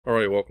All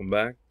right, welcome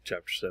back.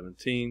 Chapter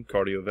 17,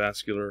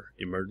 Cardiovascular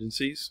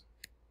Emergencies.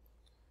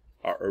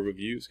 Our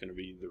overview is going to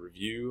be the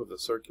review of the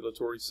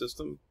circulatory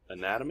system,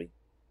 anatomy,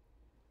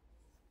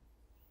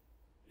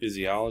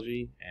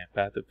 physiology, and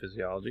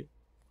pathophysiology,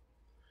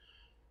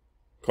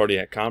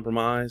 cardiac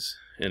compromise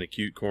and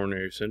acute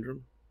coronary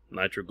syndrome,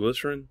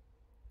 nitroglycerin,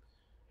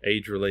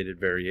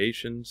 age-related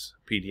variations,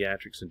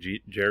 pediatrics and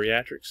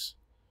geriatrics,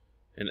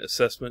 and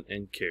assessment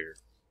and care.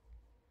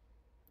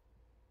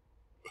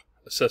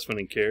 Assessment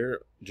and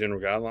care,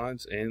 general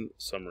guidelines, and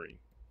summary.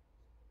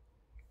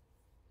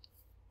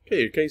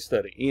 Okay, your case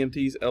study.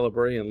 EMTs Ella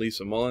Bray and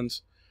Lisa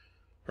Mullins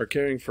are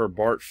caring for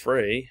Bart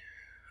Frey,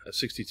 a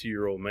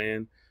 62-year-old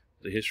man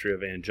with a history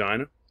of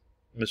angina.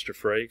 Mr.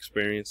 Frey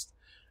experienced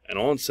an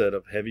onset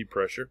of heavy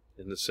pressure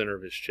in the center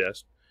of his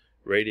chest,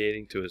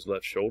 radiating to his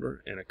left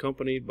shoulder and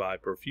accompanied by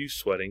profuse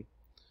sweating.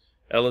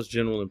 Ella's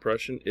general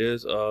impression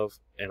is of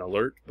an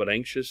alert but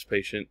anxious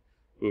patient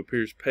who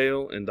appears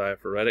pale and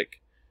diaphoretic,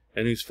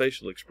 and whose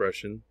facial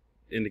expression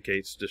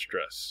indicates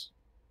distress.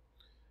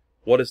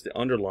 What is the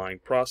underlying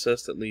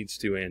process that leads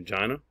to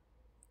angina?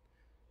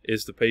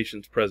 Is the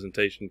patient's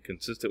presentation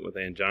consistent with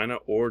angina,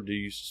 or do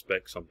you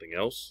suspect something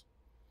else?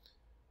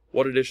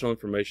 What additional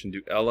information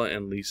do Ella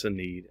and Lisa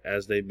need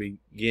as they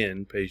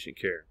begin patient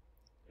care?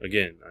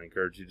 Again, I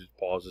encourage you to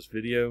pause this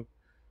video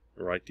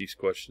and write these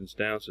questions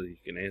down so that you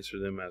can answer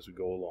them as we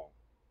go along.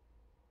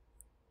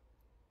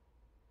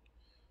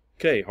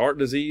 Okay, heart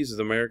disease is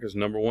America's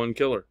 #1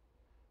 killer.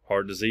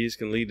 Heart disease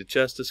can lead to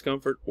chest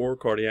discomfort or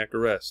cardiac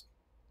arrest.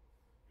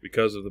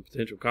 Because of the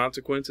potential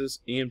consequences,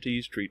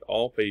 EMTs treat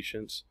all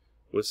patients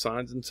with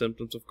signs and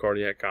symptoms of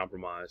cardiac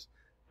compromise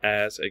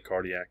as a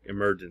cardiac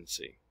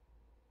emergency.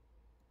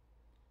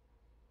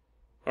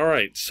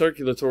 Alright,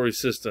 circulatory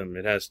system.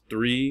 It has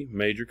 3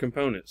 major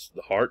components: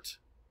 the heart,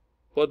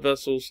 blood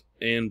vessels,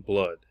 and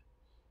blood.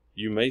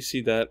 You may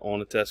see that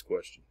on a test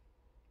question.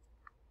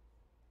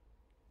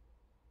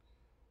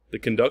 The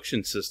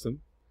conduction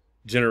system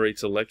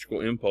generates electrical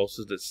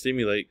impulses that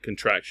stimulate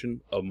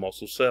contraction of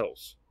muscle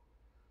cells.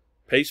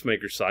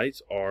 Pacemaker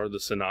sites are the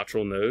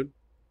sinatral node,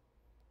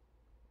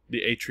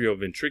 the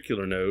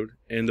atrioventricular node,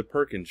 and the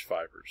Purkinje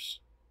fibers.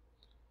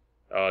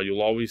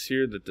 You'll always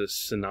hear that the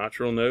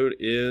sinatral node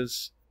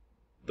is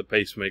the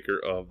pacemaker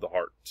of the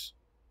heart.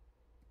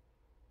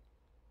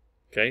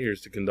 Okay,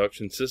 here's the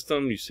conduction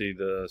system. You see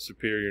the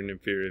superior and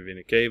inferior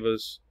vena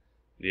cavas,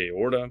 the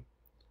aorta.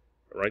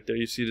 Right there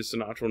you see the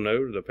sinatral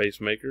node, the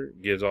pacemaker,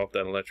 gives off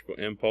that electrical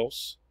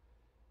impulse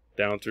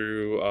down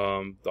through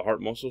the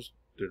heart muscles,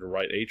 to the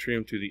right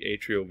atrium, to the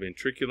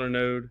atrioventricular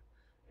node,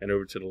 and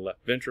over to the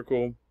left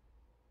ventricle.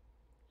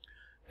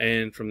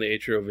 And from the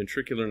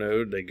atrioventricular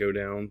node, they go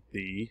down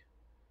the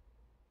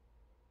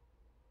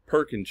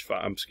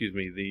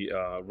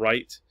the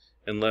right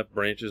and left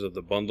branches of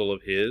the bundle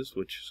of His,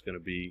 which is going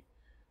to be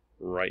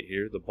right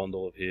here, the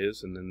bundle of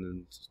His, and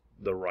then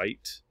the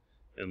right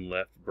and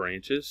left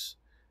branches.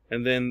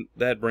 And then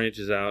that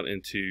branches out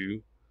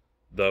into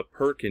the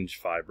Purkinje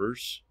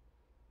fibers,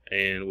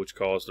 and which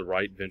cause the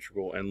right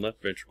ventricle and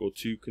left ventricle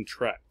to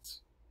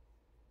contract.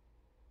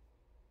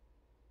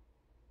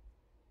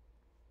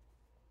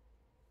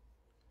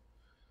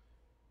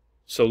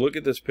 So look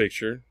at this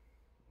picture,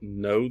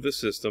 know the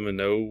system, and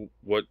know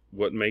what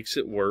makes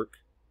it work,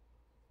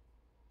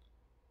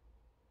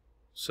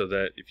 so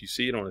that if you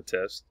see it on a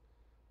test,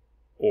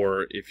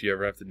 or if you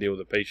ever have to deal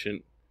with a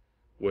patient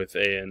with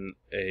a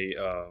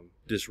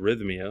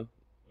dysrhythmia,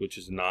 which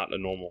is not a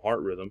normal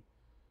heart rhythm,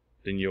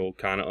 then you'll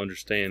kind of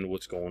understand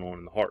what's going on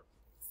in the heart.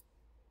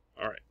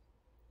 Alright.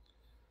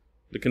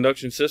 The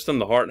conduction system,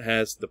 the heart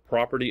has the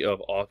property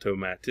of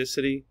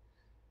automaticity,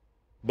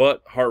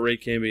 but heart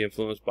rate can be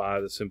influenced by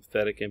the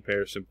sympathetic and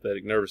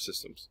parasympathetic nervous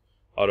systems.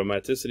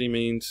 Automaticity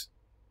means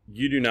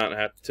you do not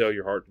have to tell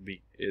your heart to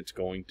beat. It's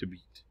going to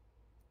beat.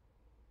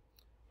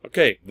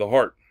 Okay, the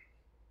heart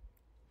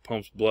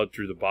pumps blood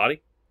through the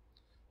body.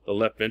 The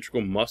left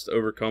ventricle must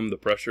overcome the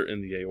pressure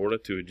in the aorta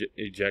to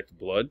eject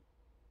blood.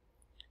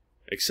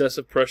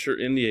 Excessive pressure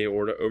in the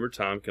aorta over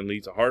time can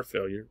lead to heart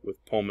failure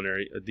with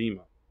pulmonary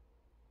edema.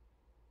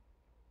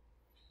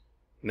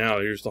 Now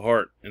here's the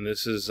heart, and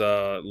this is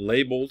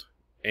labeled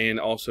and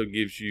also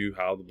gives you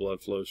how the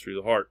blood flows through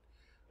the heart.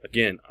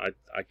 Again,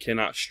 I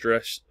cannot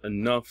stress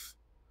enough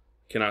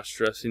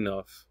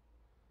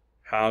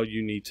how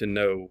you need to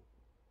know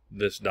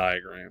this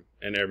diagram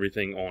and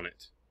everything on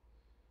it.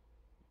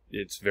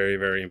 It's very,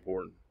 very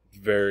important.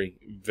 Very,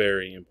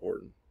 very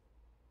important.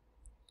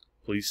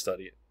 Please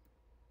study it.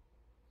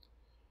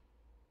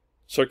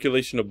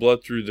 Circulation of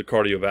blood through the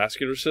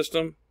cardiovascular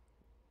system.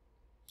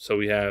 So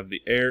we have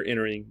the air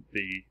entering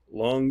the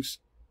lungs,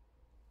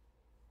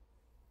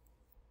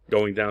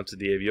 going down to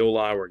the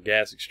alveoli where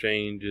gas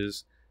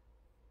exchanges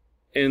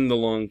in the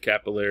lung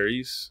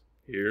capillaries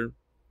here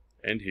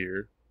and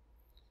here.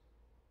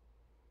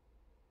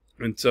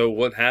 And so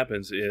what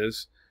happens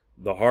is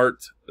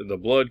the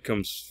blood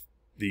comes,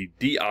 the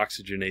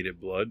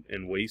deoxygenated blood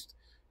and waste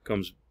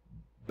comes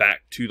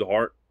back to the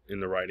heart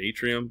in the right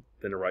atrium,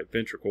 then the right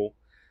ventricle,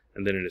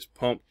 and then it is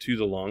pumped to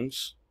the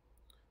lungs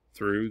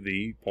through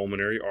the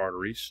pulmonary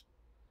arteries,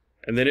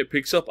 and then it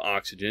picks up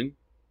oxygen.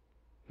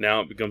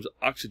 Now it becomes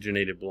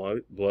oxygenated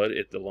blood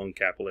at the lung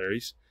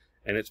capillaries,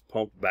 and it's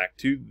pumped back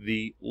to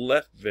the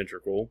left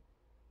ventricle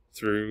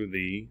through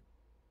the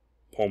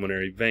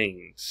pulmonary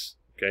veins.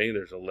 Okay,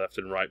 there's a left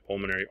and right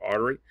pulmonary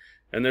artery,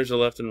 and there's a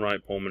left and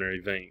right pulmonary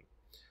vein.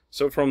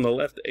 So from the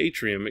left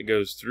atrium, it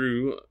goes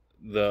through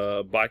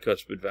the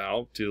bicuspid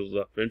valve to the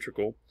left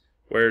ventricle,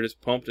 where it is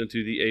pumped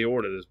into the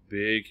aorta, this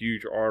big,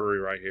 huge artery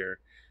right here.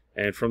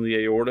 And from the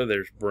aorta,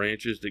 there's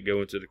branches that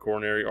go into the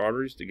coronary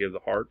arteries to give the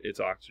heart its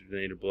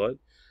oxygenated blood.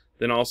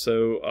 Then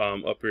also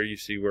up here you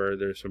see where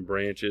there's some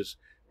branches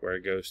where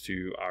it goes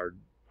to our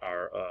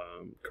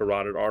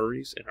carotid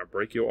arteries and our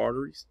brachial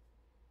arteries.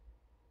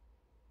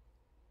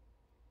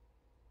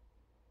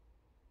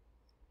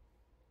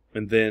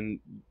 And then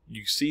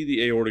you see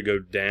the aorta go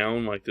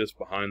down like this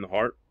behind the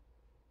heart.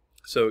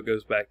 So it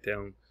goes back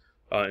down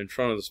in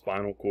front of the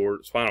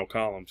spinal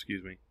column,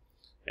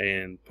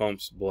 and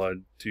pumps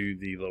blood to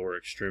the lower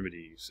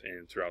extremities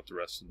and throughout the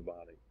rest of the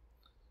body.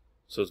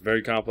 So it's a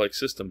very complex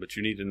system, but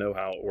you need to know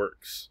how it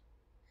works.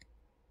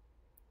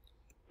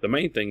 The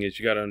main thing is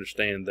you got to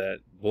understand that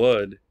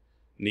blood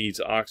needs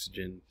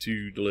oxygen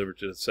to deliver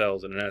to the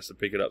cells, and it has to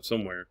pick it up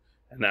somewhere,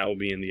 and that will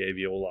be in the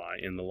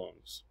alveoli in the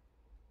lungs.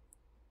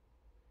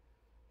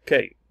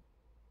 Okay,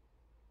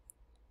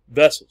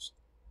 vessels.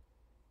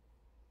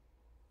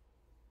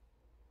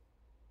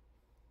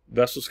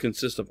 Vessels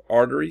consist of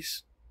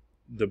arteries,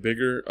 the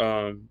bigger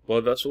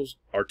blood vessels.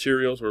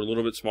 Arterioles are a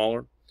little bit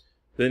smaller.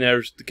 Then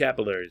there's the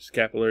capillaries.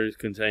 Capillaries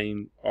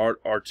contain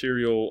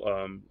arterial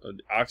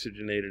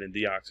oxygenated and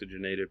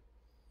deoxygenated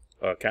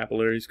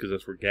capillaries, because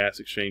that's where gas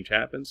exchange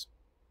happens.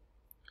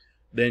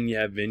 Then you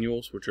have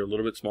venules, which are a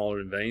little bit smaller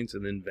than veins,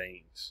 and then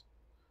veins,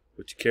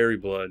 which carry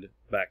blood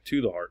back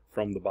to the heart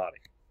from the body.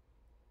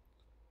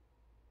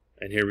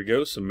 And here we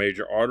go, some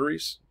major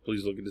arteries.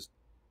 Please look at this.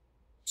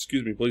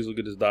 Please look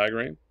at this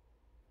diagram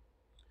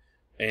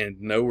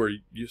and know where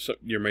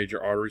your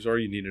major arteries are.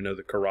 You need to know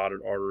the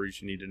carotid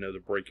arteries. You need to know the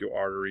brachial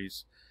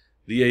arteries,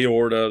 the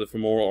aorta, the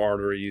femoral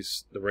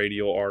arteries, the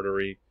radial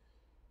artery,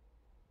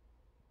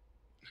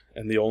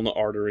 and the ulnar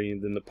artery,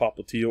 and then the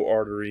popliteal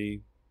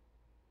artery.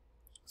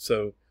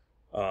 So,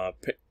 the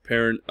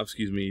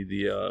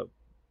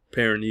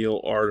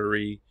perineal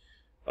artery,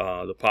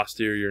 the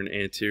posterior and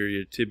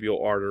anterior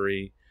tibial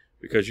artery,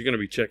 because you're going to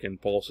be checking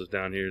pulses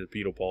down here, the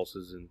pedal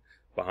pulses, and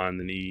behind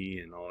the knee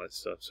and all that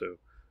stuff. So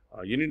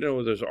you need to know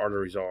where those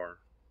arteries are,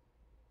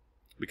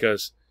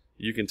 because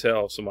you can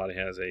tell if somebody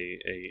has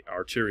a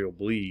arterial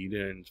bleed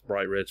and it's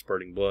bright red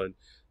spurting blood,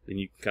 then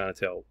you can kind of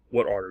tell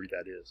what artery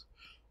that is.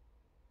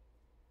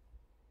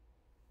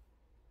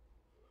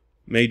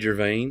 Major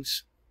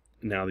veins.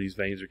 Now these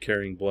veins are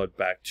carrying blood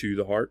back to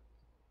the heart,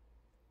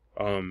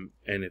 and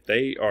if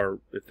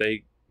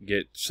they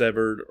get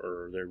severed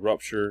or they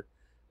rupture,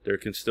 there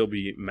can still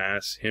be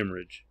mass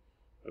hemorrhage.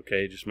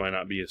 Okay, it just might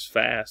not be as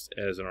fast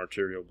as an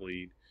arterial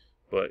bleed,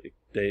 but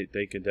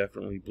they can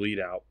definitely bleed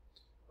out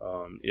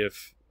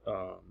if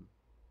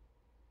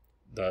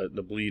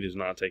the bleed is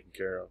not taken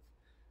care of.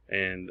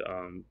 And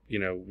you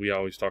know, we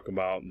always talk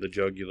about the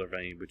jugular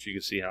vein, but you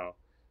can see how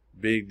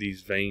big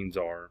these veins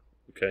are.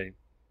 Okay,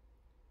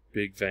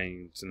 big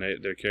veins, and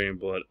they're carrying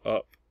blood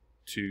up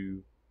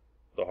to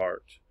the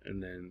heart,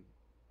 and then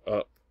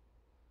up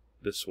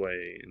this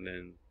way, and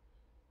then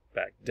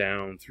back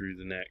down through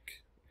the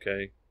neck.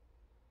 Okay,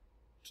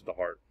 to the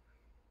heart.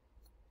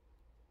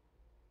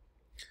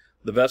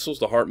 The vessels.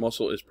 The heart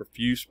muscle is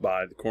perfused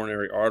by the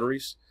coronary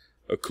arteries.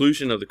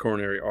 Occlusion of the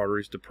coronary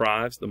arteries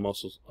deprives the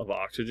muscles of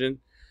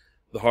oxygen.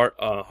 The heart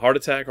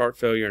attack, heart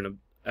failure, and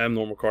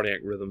abnormal cardiac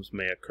rhythms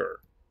may occur.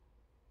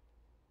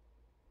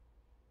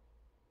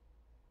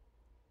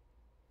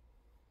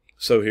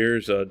 So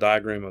here's a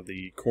diagram of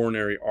the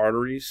coronary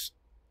arteries.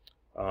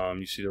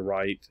 You see the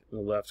right and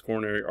the left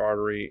coronary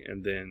artery,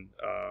 and then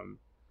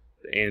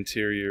the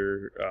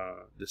anterior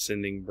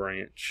descending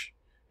branch,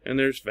 and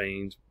there's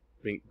veins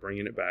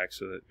bringing it back,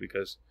 so that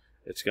because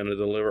it's going to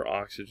deliver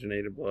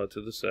oxygenated blood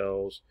to the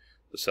cells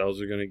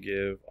are going to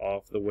give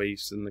off the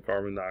waste and the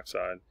carbon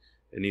dioxide.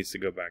 It needs to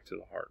go back to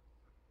the heart.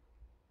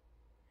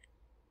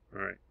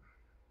 All right.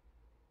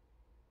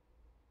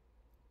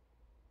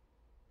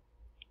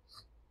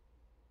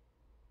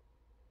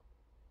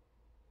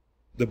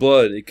 The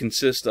blood, it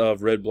consists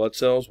of red blood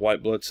cells,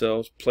 white blood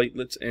cells,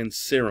 platelets, and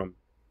serum.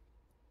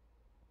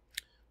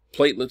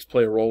 Platelets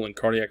play a role in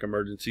cardiac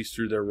emergencies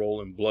through their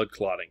role in blood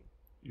clotting.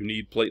 You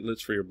need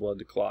platelets for your blood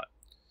to clot.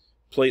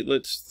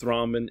 Platelets,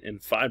 thrombin,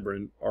 and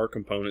fibrin are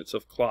components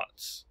of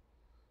clots.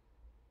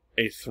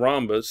 A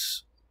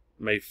thrombus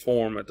may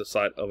form at the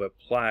site of a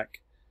plaque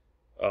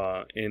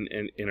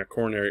in a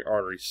coronary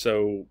artery.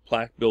 So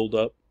plaque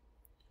buildup,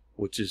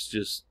 which is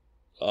just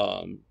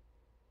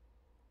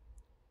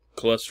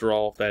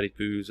cholesterol, fatty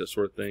poos, that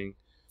sort of thing.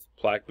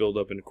 Plaque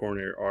buildup in the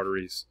coronary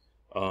arteries.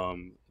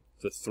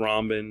 The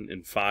thrombin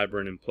and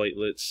fibrin and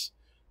platelets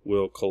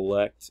will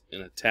collect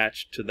and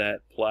attach to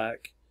that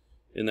plaque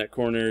in that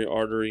coronary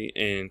artery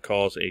and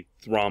cause a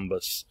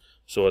thrombus.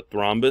 So a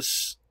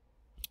thrombus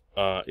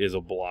is a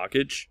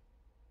blockage.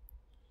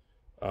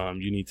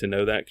 You need to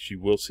know that because you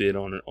will see it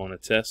on a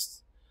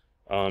test.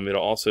 It'll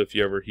also, if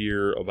you ever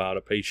hear about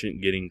a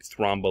patient getting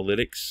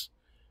thrombolytics,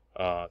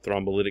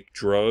 thrombolytic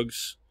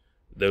drugs,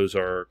 those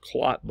are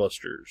clot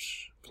buster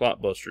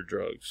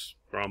drugs,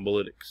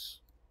 thrombolytics.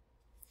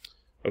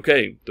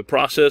 Okay, the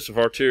process of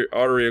artery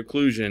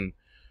occlusion,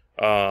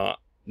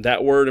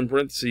 that word in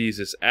parentheses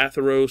is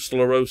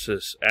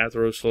atherosclerosis.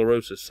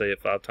 Atherosclerosis, say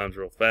it 5 times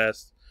real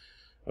fast.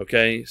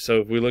 Okay,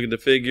 so if we look at the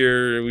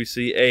figure, we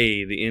see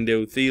A, the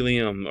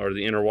endothelium, or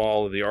the inner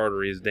wall of the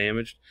artery, is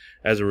damaged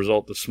as a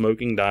result of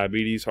smoking,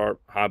 diabetes,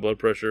 high blood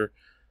pressure,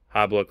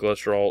 high blood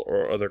cholesterol,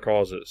 or other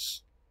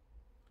causes.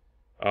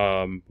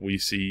 We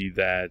see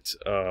that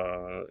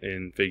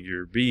in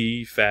figure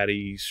B,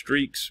 fatty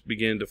streaks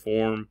begin to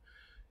form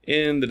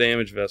in the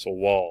damaged vessel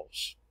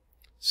walls.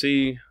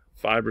 C,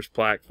 fibrous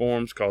plaque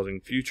forms,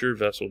 causing future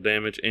vessel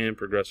damage and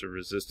progressive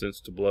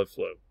resistance to blood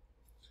flow.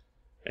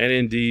 And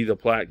in D, the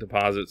plaque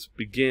deposits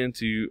begin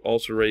to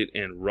ulcerate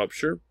and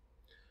rupture,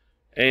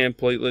 and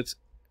platelets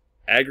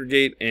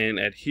aggregate and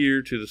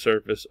adhere to the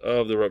surface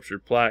of the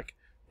ruptured plaque,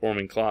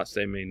 forming clots.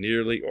 They may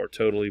nearly or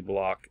totally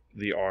block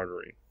the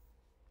artery.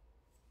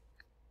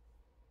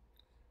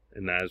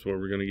 And that is where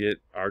we're going to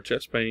get our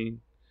chest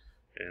pain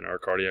and our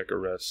cardiac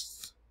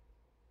arrests.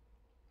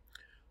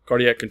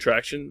 Cardiac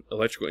contraction,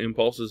 electrical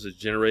impulses is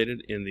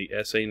generated in the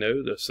SA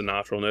node, the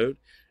sinatral node,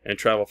 and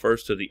travel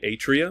first to the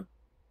atria,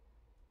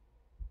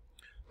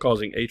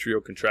 causing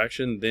atrial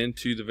contraction, then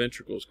to the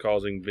ventricles,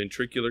 causing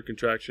ventricular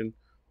contraction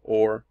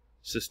or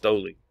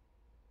systole.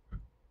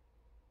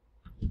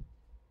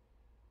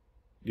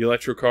 The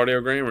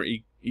electrocardiogram, or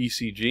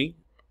ECG,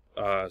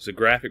 is a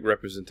graphic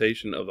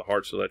representation of the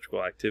heart's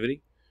electrical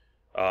activity.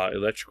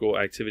 Electrical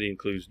activity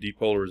includes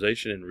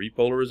depolarization and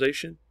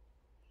repolarization.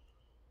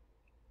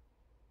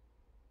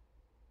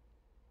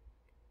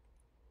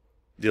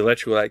 The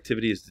electrical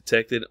activity is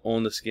detected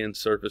on the skin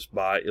surface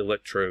by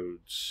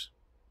electrodes.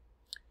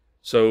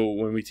 So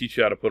when we teach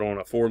you how to put on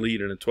a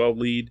 4-lead and a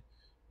 12-lead,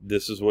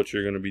 this is what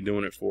you're going to be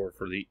doing it for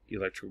the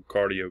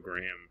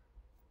electrocardiogram.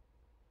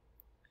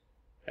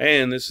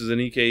 And this is an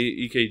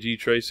EKG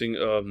tracing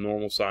of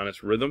normal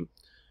sinus rhythm.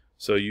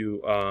 So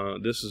you've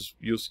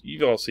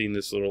all seen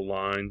this little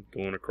line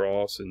going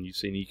across, and you've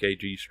seen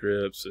EKG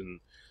strips,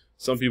 and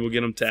some people get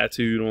them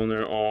tattooed on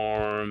their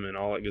arm and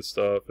all that good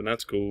stuff, and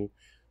that's cool.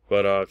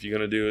 But if you're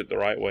going to do it the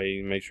right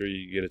way, make sure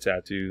you get a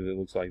tattoo that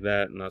looks like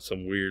that, and not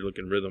some weird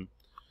looking rhythm.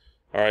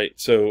 Alright,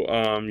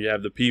 so you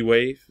have the P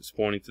wave. It's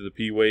pointing to the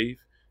P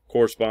wave.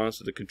 Corresponds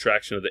to the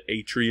contraction of the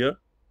atria.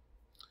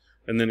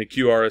 And then the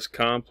QRS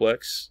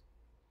complex.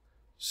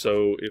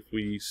 So if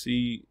we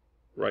see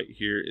right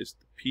here is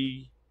the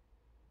P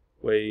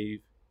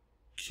wave,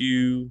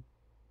 QRS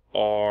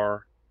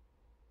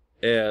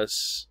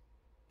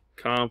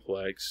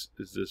complex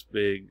is this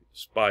big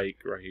spike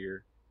right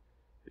here.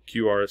 The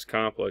QRS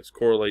complex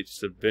correlates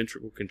to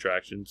ventricle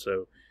contraction.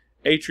 So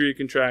atria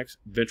contracts,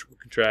 ventricle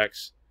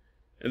contracts.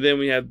 And then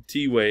we have the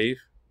T wave,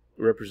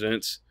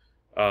 represents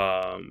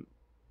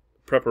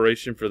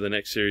preparation for the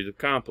next series of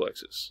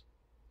complexes.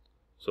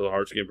 So the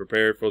heart's getting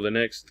prepared for the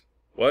next,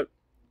 what?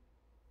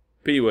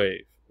 P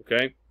wave,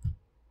 okay?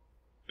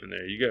 And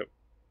there you go.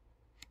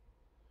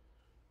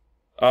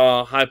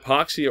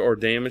 Hypoxia or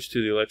damage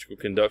to the electrical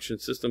conduction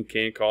system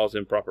can cause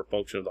improper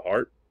function of the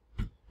heart.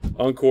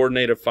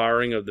 Uncoordinated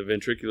firing of the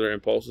ventricular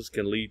impulses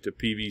can lead to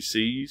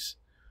PVCs,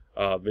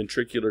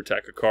 ventricular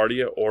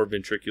tachycardia, or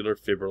ventricular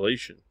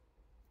fibrillation.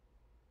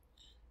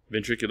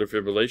 Ventricular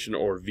fibrillation,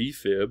 or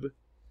VFib,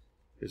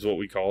 is what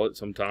we call it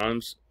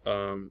sometimes,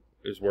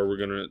 is where we're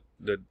going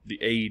to, the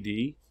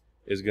AED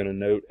is going to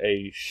note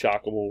a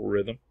shockable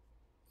rhythm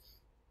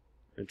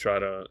and try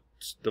to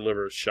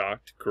deliver a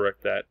shock to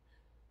correct that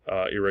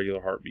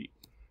irregular heartbeat.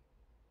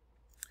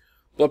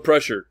 Blood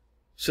pressure.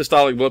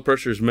 Systolic blood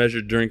pressure is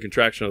measured during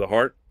contraction of the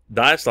heart.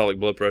 Diastolic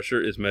blood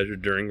pressure is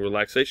measured during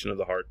relaxation of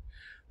the heart.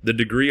 The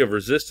degree of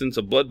resistance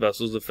of blood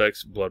vessels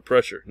affects blood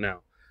pressure.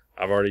 Now,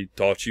 I've already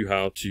taught you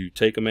how to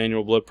take a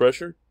manual blood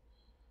pressure.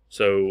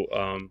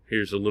 So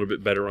here's a little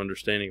bit better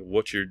understanding of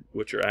what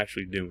you're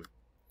actually doing.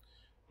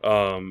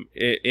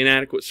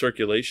 Inadequate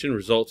circulation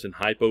results in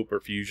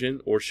hypoperfusion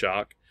or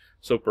shock.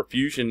 So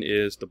perfusion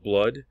is the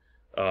blood,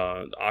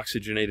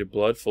 oxygenated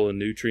blood full of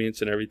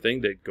nutrients and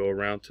everything that go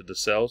around to the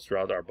cells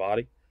throughout our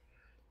body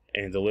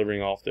and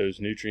delivering off those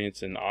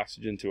nutrients and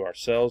oxygen to our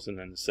cells, and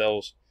then the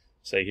cells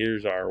say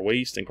here's our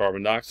waste and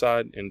carbon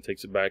dioxide, and it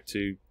takes it back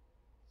to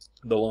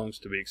the lungs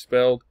to be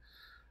expelled,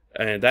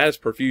 and that is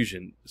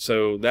perfusion.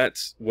 So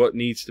that's what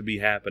needs to be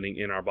happening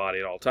in our body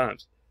at all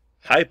times.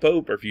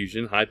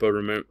 Hypoperfusion, hypo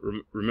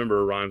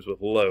remember rhymes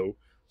with low,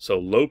 so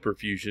low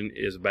perfusion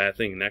is a bad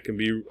thing, and that can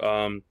be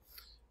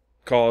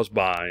caused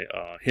by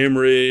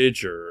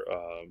hemorrhage, or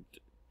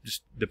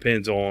just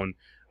depends on,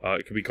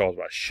 it can be caused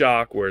by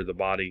shock, where the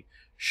body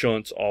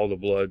shunts all the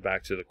blood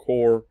back to the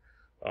core,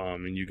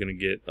 and you're going to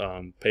get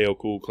pale,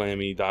 cool,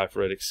 clammy,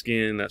 diaphoretic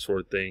skin, that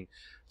sort of thing.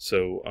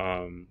 So,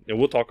 and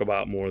we'll talk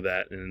about more of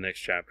that in the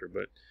next chapter.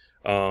 But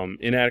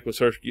Inadequate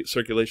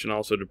circulation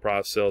also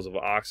deprives cells of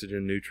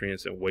oxygen,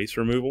 nutrients, and waste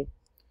removal.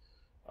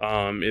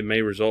 It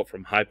may result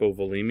from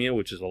hypovolemia,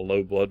 which is a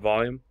low blood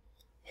volume,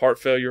 heart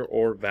failure,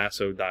 or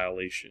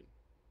vasodilation.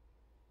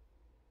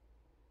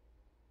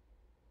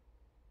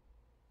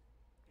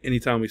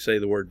 Anytime we say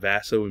the word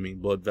vaso, we mean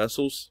blood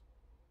vessels.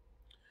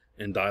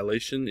 And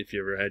dilation, if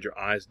you ever had your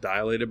eyes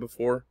dilated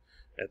before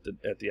at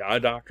the eye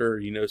doctor,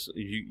 you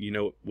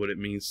know what it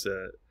means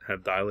to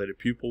have dilated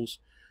pupils.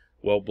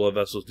 Well, blood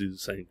vessels do the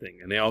same thing,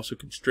 and they also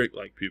constrict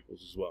like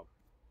pupils as well.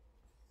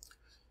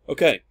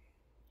 Okay,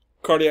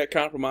 cardiac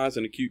compromise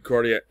and acute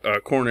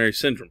coronary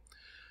syndrome.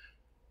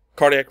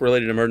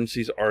 Cardiac-related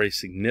emergencies are a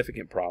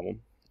significant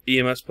problem.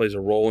 EMS plays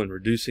a role in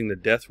reducing the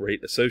death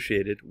rate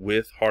associated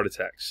with heart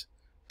attacks.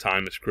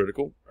 Time is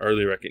critical.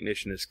 Early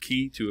recognition is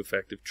key to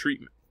effective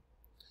treatment.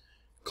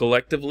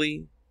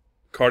 Collectively,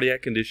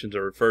 cardiac conditions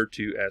are referred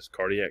to as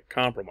cardiac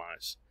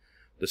compromise.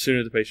 The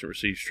sooner the patient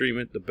receives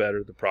treatment, the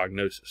better the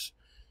prognosis.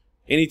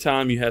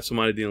 Anytime you have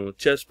somebody dealing with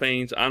chest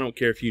pains, I don't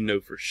care if you know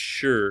for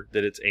sure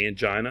that it's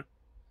angina,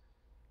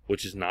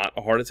 which is not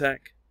a heart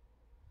attack.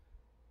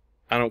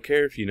 I don't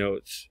care if you know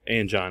it's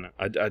angina.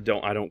 I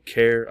don't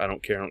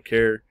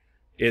care.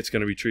 It's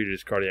going to be treated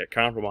as cardiac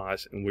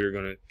compromise, and we're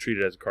going to treat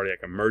it as a cardiac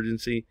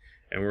emergency,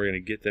 and we're going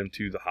to get them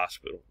to the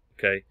hospital,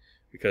 okay?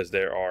 Because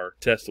there are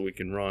tests that we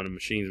can run and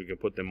machines we can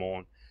put them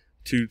on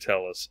to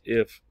tell us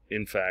if,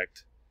 in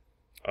fact,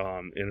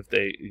 and if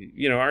they,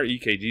 our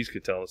EKGs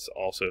could tell us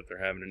also if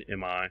they're having an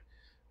MI,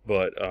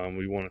 but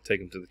we want to take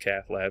them to the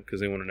cath lab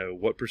because they want to know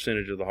what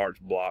percentage of the heart's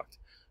blocked,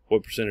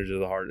 what percentage of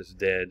the heart is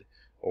dead,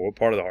 or what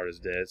part of the heart is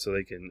dead, so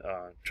they can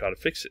try to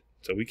fix it.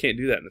 So we can't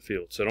do that in the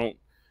field. So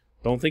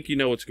don't think you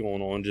know what's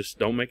going on. Just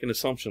don't make an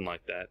assumption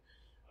like that.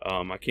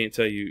 I can't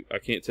tell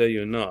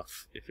you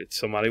enough. If it's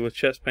somebody with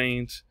chest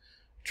pains,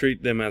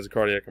 treat them as a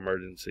cardiac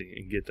emergency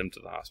and get them to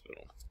the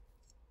hospital.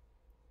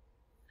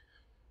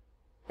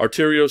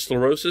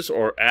 Arteriosclerosis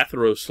or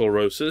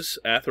atherosclerosis.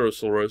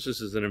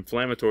 Atherosclerosis is an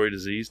inflammatory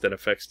disease that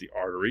affects the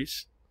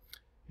arteries.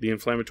 The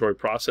inflammatory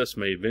process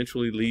may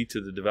eventually lead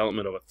to the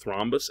development of a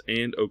thrombus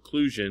and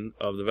occlusion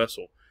of the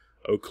vessel.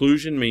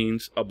 Occlusion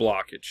means a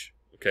blockage.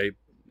 Okay,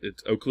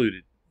 it's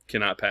occluded,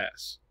 cannot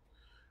pass.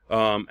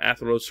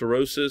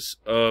 Atherosclerosis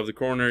of the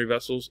coronary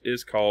vessels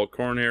is called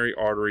coronary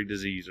artery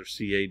disease, or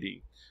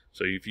CAD.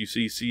 So if you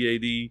see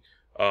CAD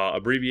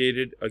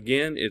abbreviated,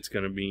 again, it's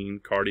going to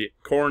mean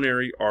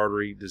coronary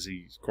artery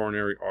disease.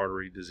 Coronary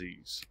artery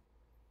disease.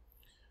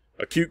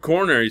 Acute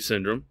coronary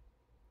syndrome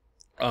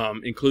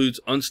includes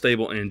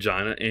unstable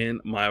angina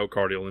and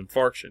myocardial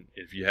infarction.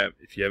 If you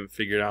haven't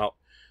figured out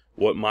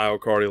what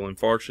myocardial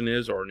infarction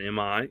is, or an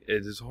MI,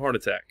 it is a heart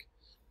attack.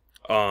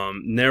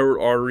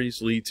 Narrowed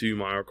arteries lead to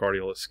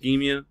myocardial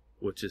ischemia,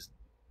 which is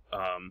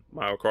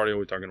myocardial.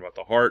 We're talking about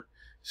the heart.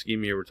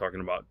 Ischemia, we're talking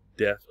about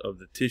death of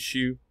the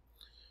tissue.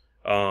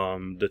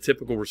 The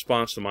typical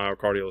response to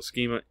myocardial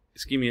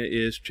ischemia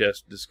is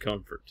chest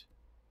discomfort.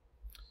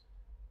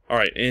 All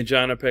right,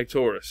 angina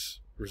pectoris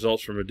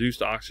results from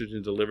reduced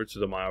oxygen delivered to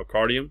the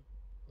myocardium,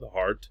 the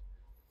heart,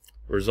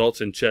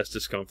 results in chest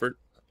discomfort,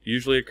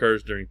 usually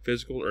occurs during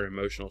physical or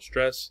emotional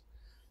stress,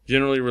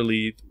 generally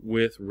relieved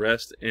with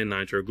rest and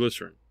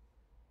nitroglycerin.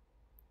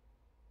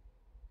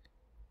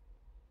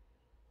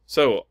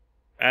 So,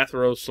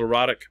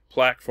 atherosclerotic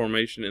plaque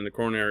formation in the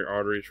coronary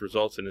arteries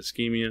results in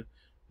ischemia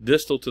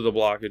distal to the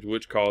blockage,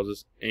 which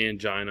causes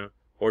angina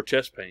or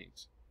chest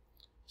pains.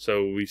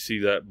 So we see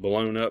that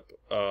blown up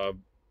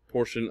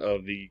portion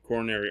of the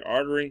coronary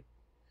artery.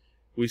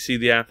 We see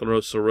the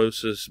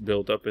atherosclerosis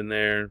built up in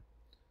there,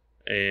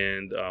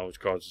 and which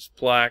causes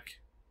plaque.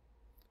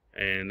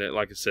 And that,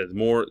 like I said, the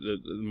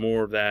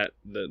more of that,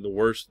 the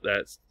worse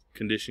that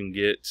condition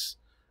gets.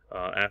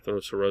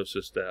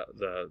 Atherosclerosis,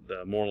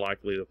 the more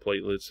likely the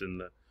platelets and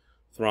the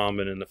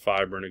thrombin and the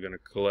fibrin are going to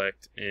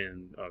collect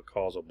and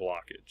cause a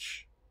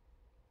blockage.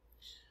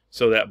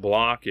 So that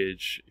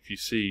blockage, if you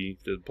see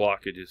the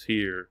blockage is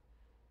here,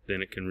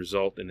 then it can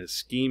result in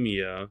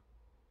ischemia,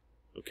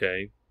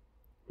 okay,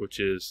 which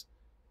is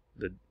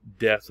the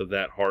death of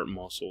that heart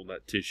muscle,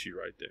 that tissue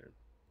right there.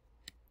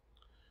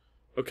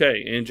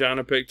 Okay,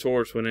 angina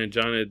pectoris. When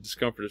angina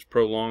discomfort is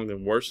prolonged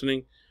and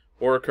worsening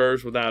or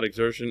occurs without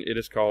exertion, it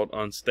is called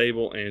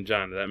unstable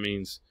angina. That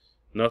means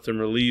nothing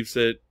relieves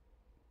it,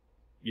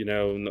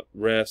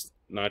 rest,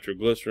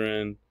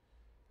 nitroglycerin,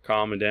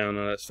 calming down,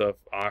 all that stuff,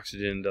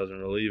 oxygen doesn't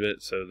relieve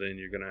it, so then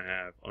you're going to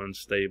have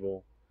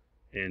unstable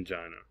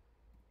angina.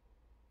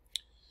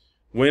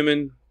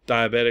 Women,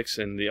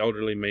 diabetics, and the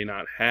elderly may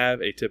not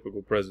have a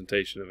typical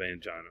presentation of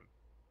angina.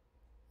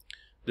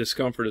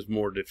 Discomfort is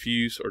more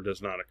diffuse or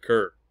does not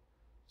occur.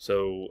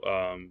 So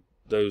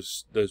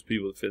those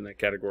people that fit in that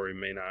category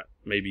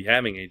may be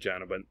having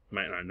angina, but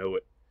might not know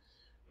it.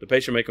 The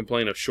patient may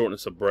complain of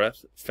shortness of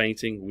breath,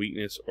 fainting,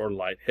 weakness, or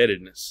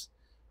lightheadedness.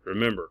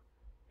 Remember,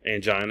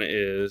 angina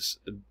is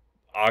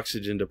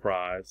oxygen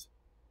deprived,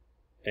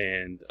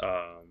 and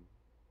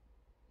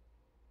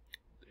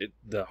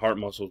the heart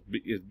muscle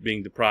is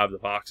being deprived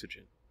of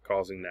oxygen,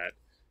 causing that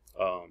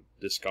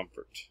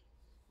discomfort.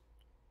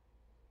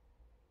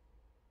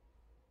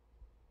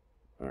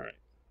 All right.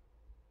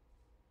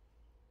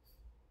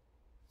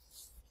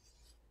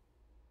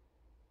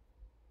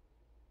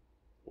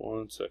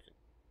 One second.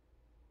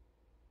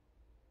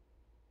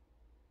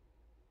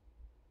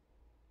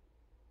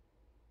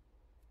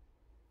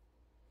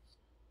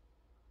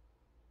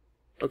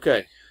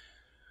 Okay.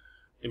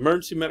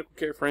 Emergency medical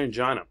care for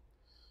angina.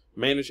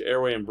 Manage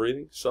airway and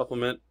breathing.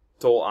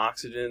 Supplemental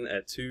oxygen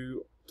at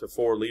 2 to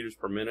 4 liters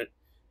per minute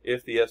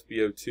if the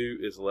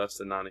SpO2 is less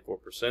than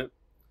 94%.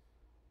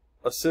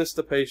 Assist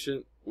the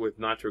patient with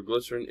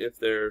nitroglycerin if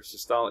their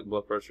systolic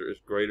blood pressure is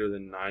greater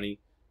than 90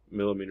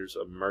 millimeters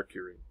of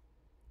mercury.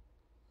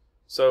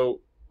 So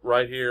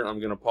right here, I'm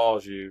going to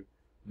pause you.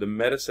 The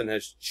medicine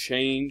has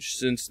changed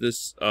since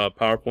this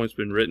PowerPoint's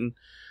been written.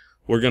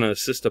 We're going to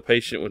assist a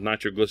patient with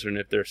nitroglycerin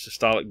if their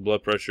systolic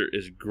blood pressure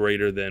is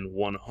greater than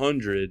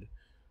 100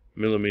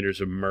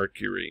 millimeters of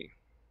mercury.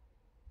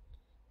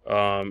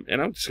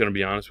 And I'm just going to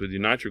be honest with you.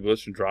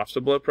 Nitroglycerin drops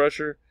the blood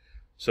pressure.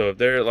 So if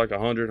they're at like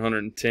 100,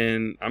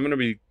 110, I'm going to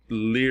be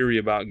leery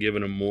about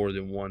giving them more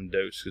than one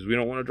dose because we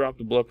don't want to drop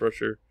the blood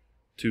pressure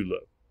too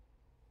low.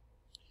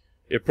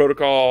 If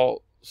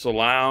protocols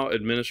allow,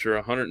 administer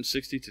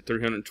 160 to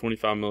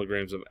 325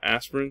 milligrams of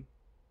aspirin.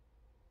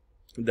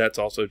 That's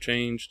also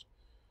changed.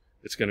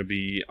 It's going to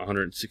be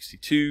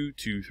 162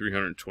 to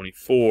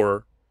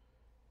 324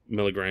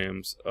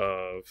 milligrams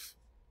of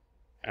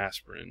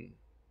aspirin.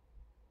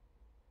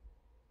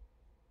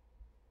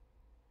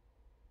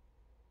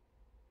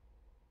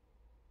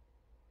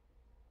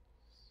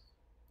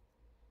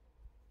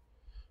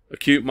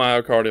 Acute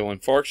myocardial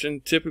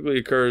infarction typically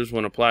occurs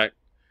when a plaque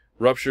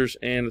ruptures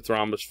and a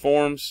thrombus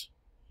forms.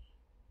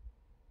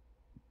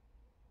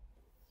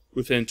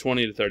 Within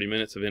 20 to 30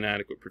 minutes of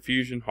inadequate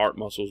perfusion, heart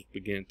muscles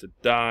begin to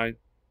die.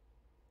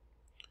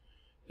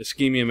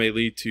 Ischemia may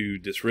lead to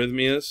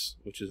dysrhythmias,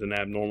 which is an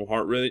abnormal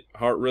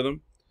heart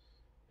rhythm,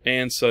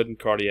 and sudden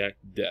cardiac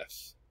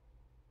death.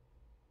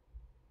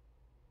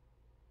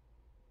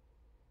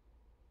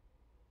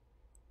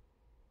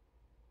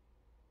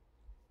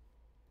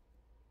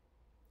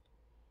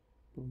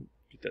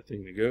 Get that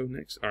thing to go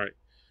next. All right.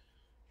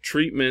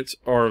 Treatments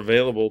are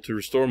available to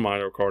restore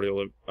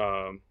myocardial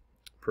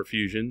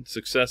perfusion.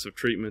 Success of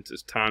treatments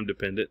is time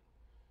dependent.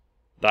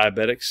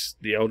 Diabetics,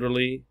 the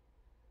elderly,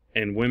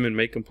 and women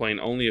may complain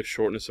only of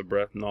shortness of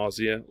breath,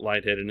 nausea,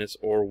 lightheadedness,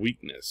 or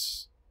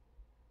weakness.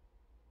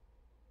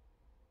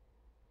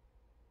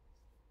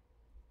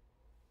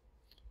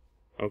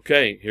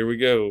 Okay, here we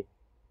go.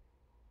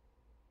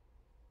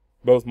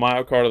 Both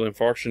myocardial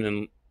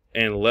infarction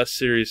and less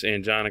serious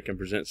angina can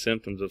present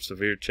symptoms of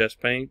severe chest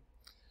pain.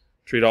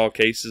 Treat all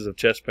cases of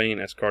chest pain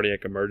as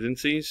cardiac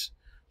emergencies.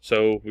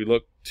 So if we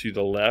look to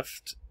the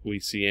left,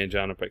 we see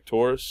angina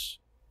pectoris.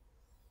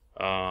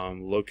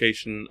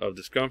 Location of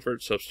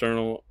discomfort,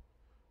 substernal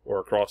or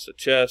across the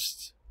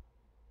chest.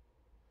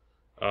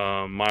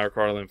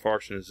 Myocardial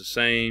infarction is the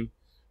same.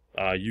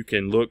 You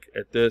can look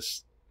at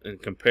this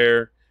and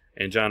compare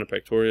angina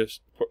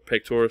pectoris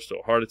to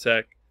a heart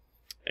attack,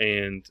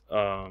 and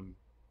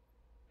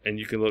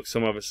you can look.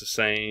 Some of it's the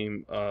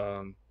same,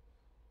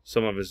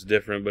 some of it's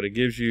different, but it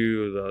gives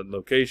you the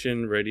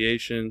location,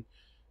 radiation,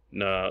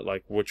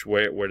 like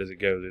where does it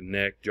go? The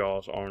neck,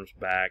 jaws, arms,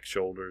 back,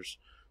 shoulders.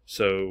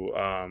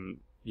 So,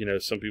 you know,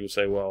 some people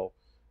say, well,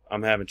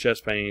 I'm having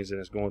chest pains and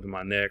it's going through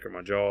my neck or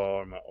my jaw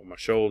or my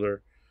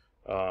shoulder.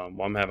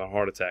 Well, I'm having a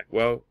heart attack.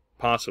 Well,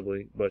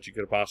 possibly, but you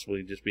could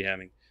possibly just be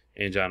having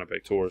angina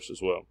pectoris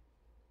as well.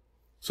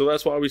 So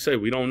that's why we say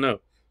we don't know.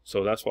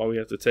 So that's why we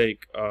have to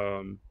take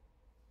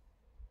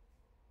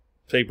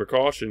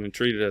precaution and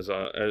treat it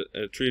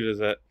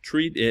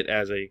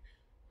as a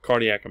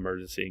cardiac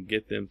emergency and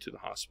get them to the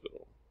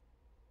hospital.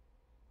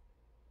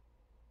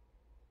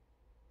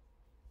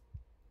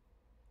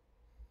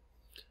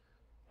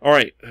 All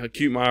right,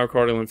 acute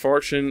myocardial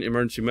infarction,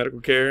 emergency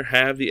medical care.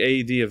 Have the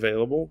AED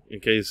available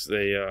in case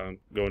they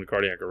go into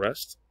cardiac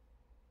arrest.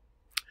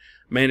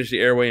 Manage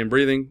the airway and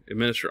breathing.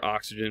 Administer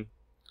oxygen.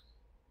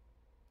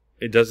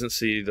 It doesn't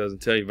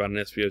tell you about an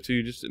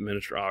SpO2. Just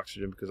administer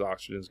oxygen because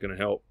oxygen is going to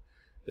help,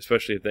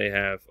 especially if they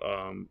have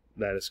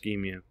that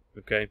ischemia.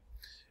 Okay.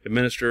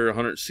 Administer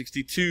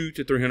 162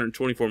 to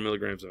 324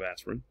 milligrams of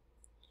aspirin.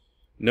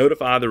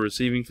 Notify the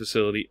receiving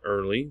facility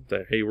early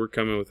that, hey, we're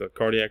coming with a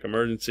cardiac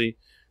emergency,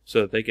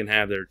 so that they can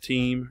have their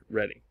team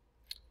ready.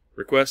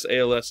 Request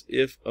ALS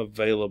if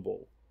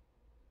available.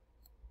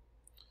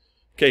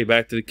 Okay,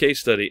 back to the case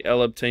study.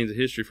 Ella obtains a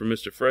history from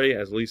Mr. Frey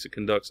as Lisa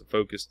conducts a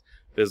focused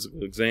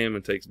physical exam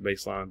and takes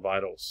baseline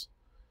vitals.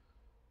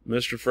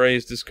 Mr.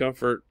 Frey's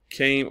discomfort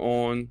came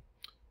on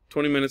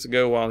 20 minutes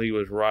ago while he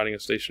was riding a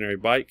stationary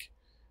bike,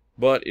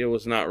 but it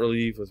was not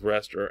relieved with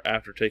rest or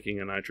after taking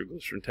a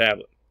nitroglycerin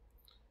tablet.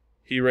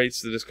 He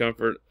rates the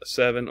discomfort a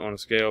 7 on a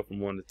scale from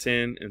 1 to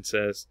 10 and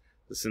says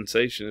the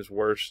sensation is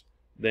worse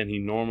than he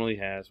normally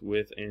has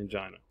with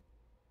angina.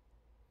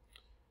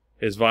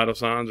 His vital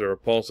signs are a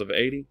pulse of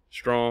 80,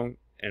 strong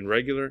and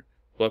regular,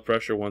 blood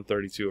pressure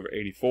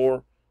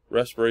 132/84,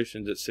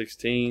 respirations at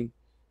 16,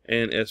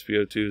 and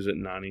SpO2 is at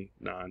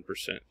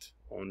 99%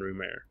 en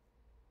room air.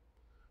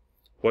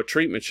 What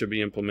treatment should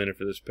be implemented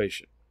for this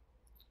patient?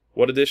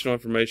 What additional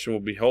information will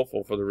be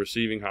helpful for the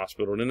receiving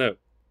hospital to know?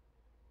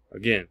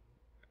 Again,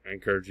 I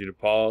encourage you to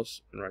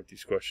pause and write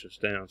these questions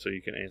down so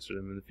you can answer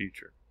them in the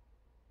future.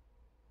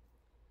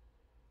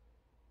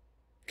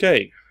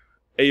 Okay,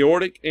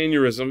 aortic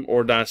aneurysm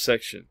or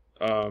dissection.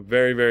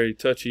 Very, very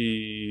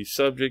touchy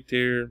subject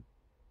here.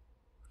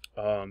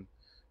 Very,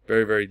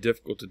 very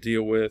difficult to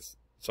deal with.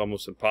 It's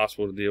almost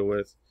impossible to deal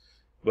with.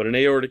 But an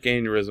aortic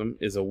aneurysm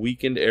is a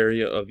weakened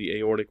area of the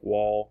aortic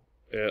wall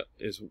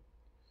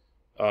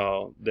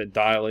that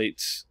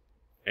dilates,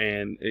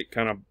 and it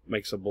kind of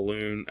makes a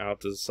balloon out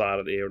to the side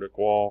of the aortic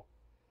wall.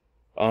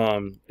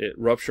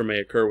 Rupture may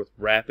occur with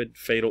rapid,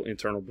 fatal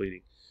internal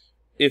bleeding.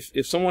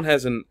 If someone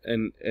has an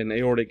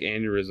aortic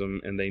aneurysm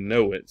and they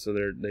know it, so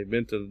they've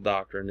been to the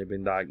doctor and they've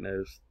been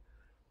diagnosed,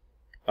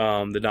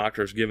 the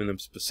doctor has given them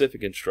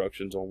specific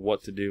instructions on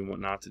what to do and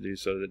what not to do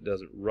so that it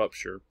doesn't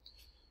rupture.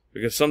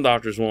 Because some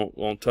doctors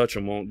won't touch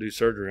them, won't do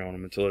surgery on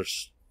them until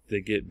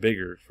they get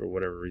bigger for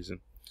whatever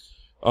reason.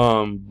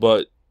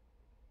 But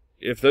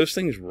if those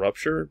things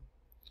rupture,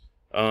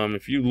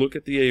 if you look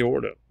at the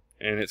aorta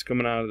and it's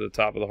coming out of the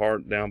top of the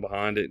heart, down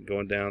behind it,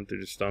 going down through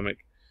the stomach,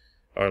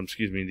 or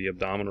the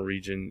abdominal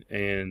region,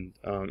 and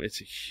it's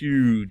a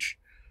huge,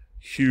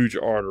 huge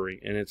artery,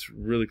 and it's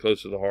really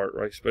close to the heart,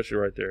 right, especially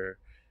right there,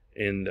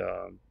 and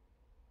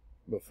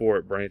before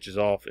it branches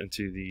off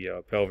into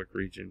the pelvic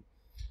region.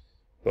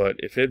 But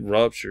if it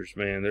ruptures,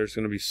 man, there's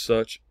going to be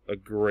such a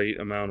great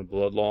amount of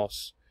blood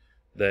loss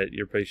that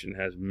your patient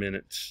has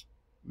minutes.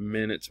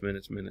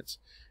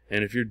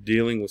 And if you're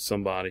dealing with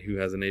somebody who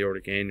has an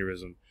aortic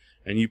aneurysm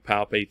and you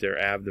palpate their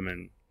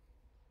abdomen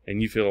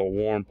and you feel a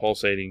warm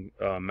pulsating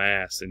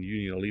mass, and you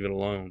need to leave it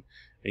alone,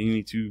 and you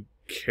need to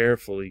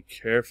carefully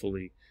get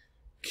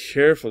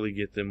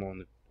them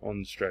on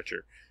the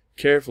stretcher,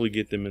 carefully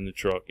get them in the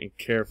truck, and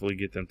carefully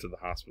get them to the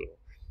hospital,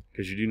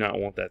 because you do not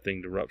want that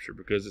thing to rupture,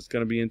 because it's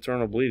going to be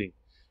internal bleeding,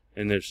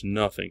 and there's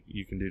nothing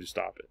you can do to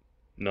stop it.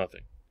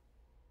 Nothing.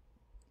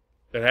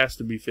 It has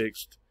to be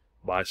fixed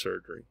by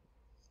surgery.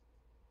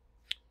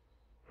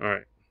 All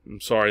right. I'm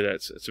sorry.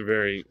 It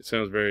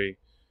sounds very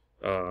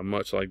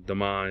much like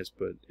demise,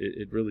 but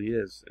it really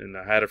is. And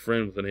I had a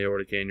friend with an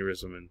aortic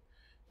aneurysm, and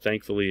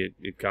thankfully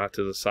it got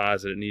to the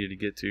size that it needed to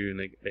get to, and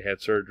they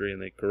had surgery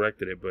and they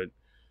corrected it. But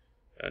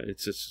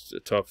it's just a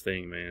tough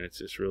thing, man. It's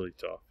just really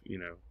tough, you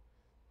know.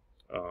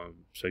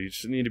 So you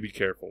just need to be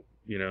careful,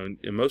 you know.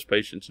 And most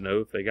patients know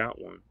if they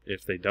got one.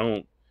 If they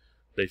don't,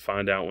 they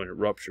find out when it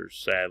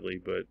ruptures, sadly,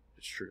 but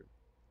it's true.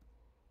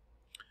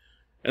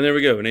 And there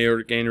we go. An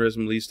aortic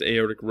aneurysm leads to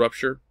aortic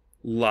rupture.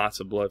 Lots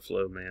of blood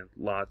flow, man.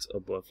 Lots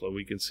of blood flow.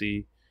 We can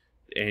see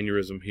the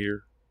aneurysm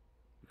here,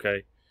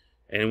 okay?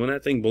 And when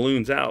that thing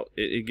balloons out,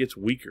 it gets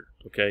weaker,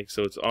 okay?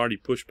 So it's already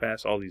pushed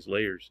past all these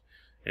layers,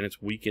 and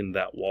it's weakened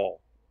that wall,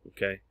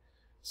 okay?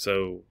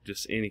 So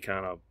just any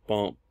kind of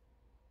bump,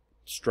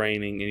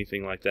 straining,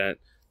 anything like that,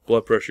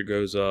 blood pressure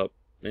goes up,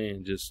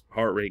 and just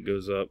heart rate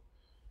goes up.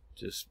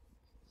 Just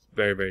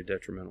very, very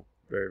detrimental.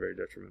 Very, very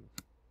detrimental.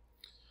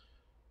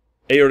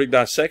 Aortic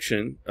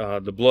dissection,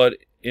 the blood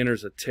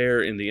enters a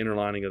tear in the inner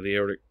lining of the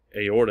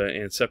aorta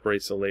and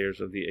separates the layers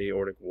of the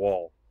aortic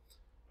wall.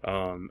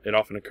 It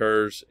often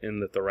occurs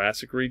in the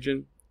thoracic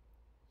region,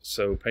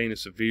 so pain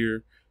is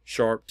severe,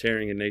 sharp,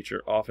 tearing in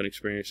nature, often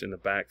experienced in the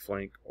back,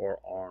 flank, or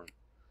arm.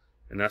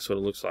 And that's what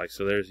it looks like.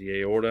 So there's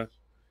the aorta,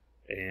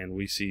 and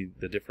we see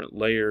the different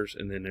layers,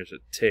 and then there's a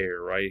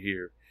tear right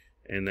here.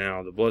 And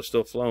now the blood's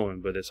still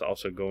flowing, but it's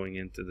also going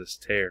into this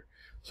tear.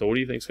 So what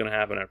do you think is going to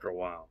happen after a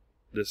while?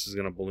 This is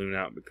going to balloon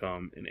out and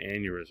become an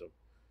aneurysm.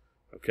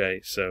 Okay,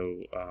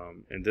 so,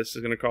 and this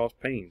is going to cause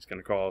pain. It's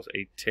going to cause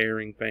a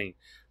tearing pain.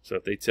 So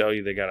if they tell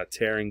you they got a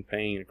tearing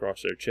pain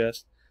across their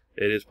chest,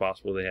 it is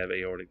possible they have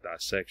aortic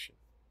dissection.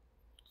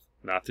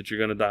 Not that you're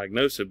going to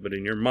diagnose it, but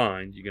in your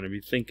mind, you're going to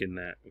be thinking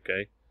that,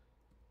 okay?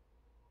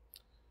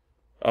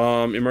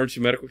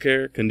 Emergency medical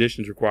care,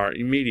 conditions require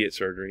immediate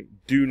surgery.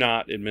 Do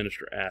not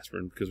administer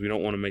aspirin because we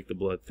don't want to make the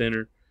blood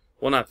thinner.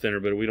 Well, not thinner,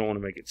 but we don't want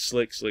to make it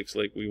slick.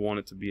 We want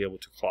it to be able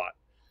to clot.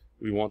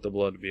 We want the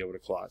blood to be able to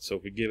clot. So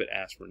if we give it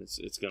aspirin,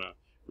 it's going to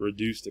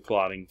reduce the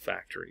clotting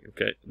factor,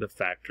 okay? The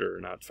factor,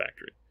 not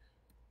factory.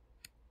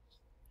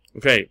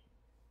 Okay.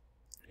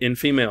 In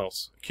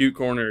females, acute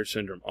coronary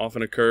syndrome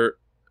often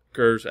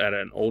occurs at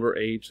an older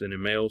age than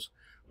in males,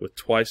 with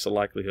twice the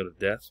likelihood of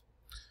death.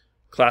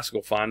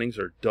 Classical findings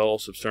are dull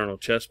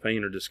substernal chest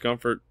pain or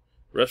discomfort,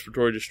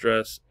 respiratory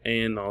distress,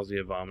 and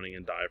nausea, vomiting,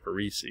 and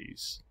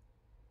diaphoresis.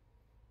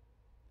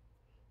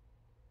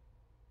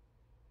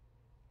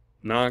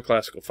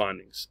 Non-classical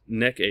findings: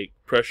 neck ache,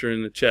 pressure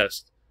in the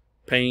chest,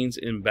 pains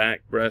in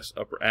back, breast,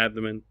 upper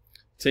abdomen,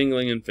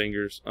 tingling in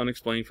fingers,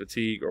 unexplained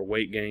fatigue or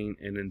weight gain,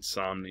 and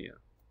insomnia.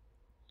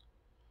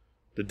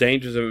 The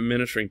dangers of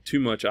administering too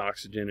much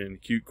oxygen in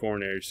acute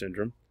coronary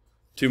syndrome.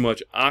 Too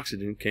much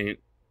oxygen can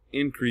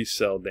increase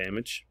cell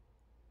damage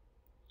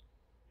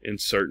in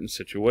certain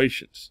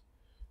situations.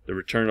 The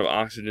return of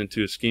oxygen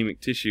to ischemic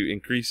tissue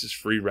increases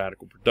free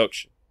radical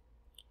production.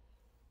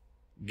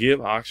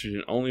 Give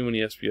oxygen only when the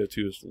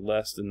SpO2 is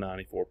less than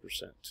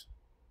 94%.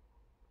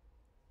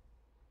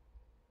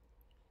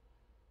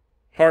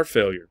 Heart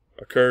failure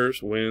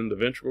occurs when the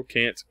ventricle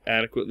can't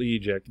adequately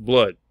eject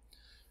blood.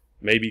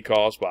 May be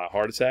caused by a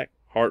heart attack,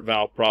 heart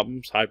valve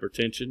problems,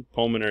 hypertension,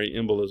 pulmonary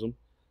embolism,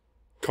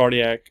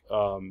 cardiac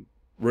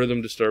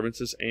rhythm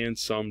disturbances, and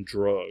some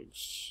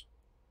drugs.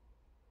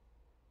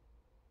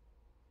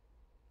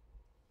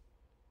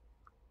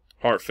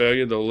 Heart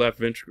failure, the left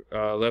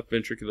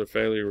ventricular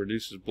failure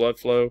reduces blood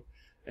flow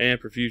and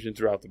perfusion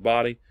throughout the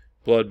body.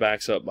 Blood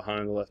backs up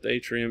behind the left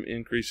atrium,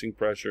 increasing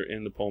pressure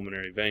in the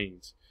pulmonary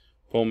veins.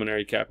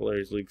 Pulmonary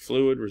capillaries leak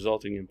fluid,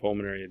 resulting in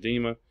pulmonary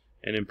edema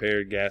and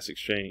impaired gas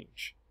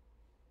exchange.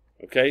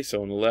 Okay,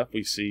 so on the left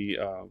we see,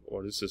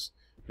 this is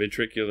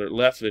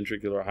left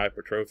ventricular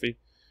hypertrophy,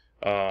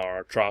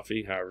 or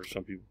trophy, however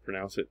some people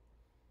pronounce it.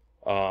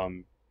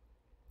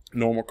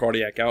 Normal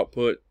cardiac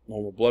output,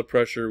 normal blood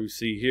pressure we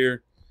see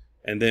here.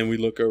 And then we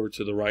look over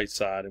to the right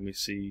side and we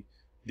see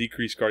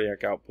decreased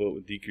cardiac output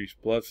with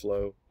decreased blood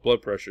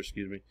pressure,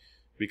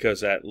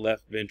 because that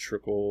left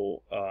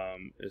ventricle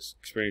is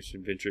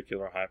experiencing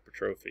ventricular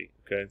hypertrophy,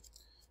 okay?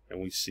 And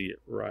we see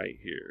it right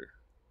here.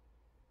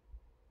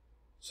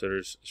 So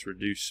there's this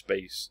reduced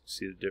space.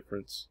 See the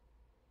difference?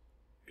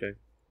 Okay.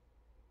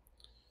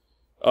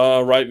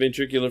 Right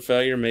ventricular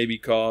failure may be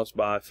caused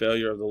by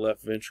failure of the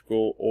left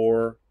ventricle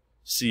or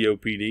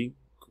COPD,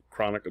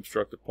 chronic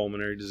obstructive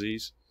pulmonary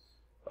disease.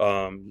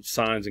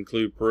 Signs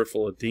include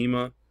peripheral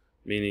edema,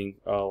 meaning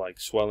like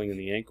swelling in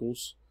the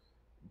ankles,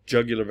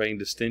 jugular vein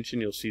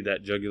distension. You'll see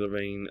that jugular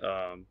vein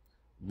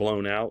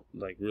blown out,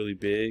 like really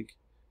big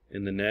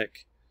in the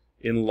neck,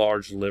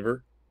 enlarged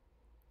liver.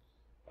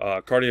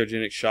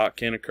 Cardiogenic shock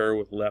can occur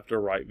with left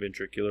or right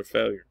ventricular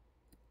failure.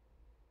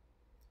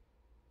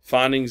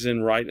 Findings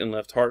in right and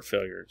left heart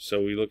failure.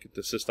 So we look at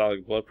the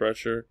systolic blood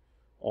pressure.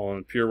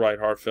 On pure right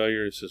heart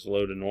failure, this is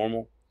low to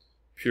normal.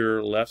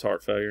 Pure left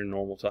heart failure,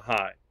 normal to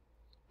high.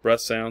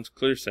 Breath sounds,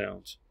 clear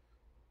sounds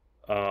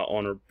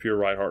on a pure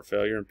right heart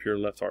failure, and pure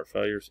left heart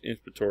failure is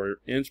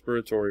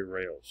inspiratory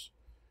rails.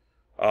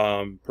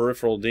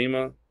 Peripheral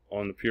edema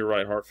on the pure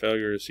right heart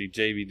failure, you'll see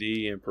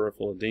JVD and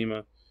peripheral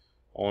edema.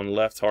 On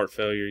left heart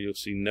failure, you'll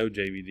see no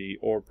JVD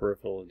or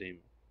peripheral edema.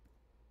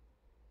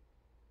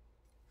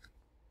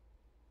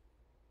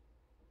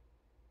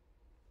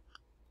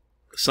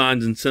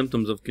 Signs and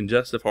symptoms of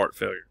congestive heart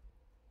failure.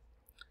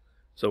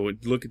 So we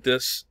look at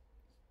this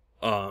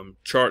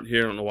chart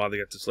here. I don't know why they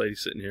got this lady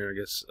sitting here. I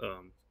guess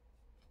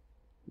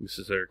this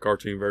is their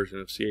cartoon version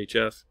of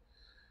CHF.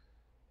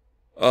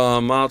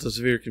 Mild to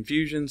severe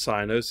confusion,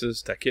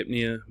 cyanosis,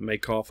 tachypnea, may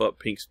cough up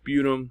pink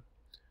sputum,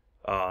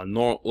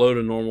 low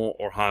to normal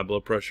or high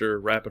blood pressure,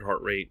 rapid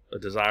heart rate, a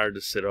desire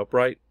to sit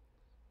upright,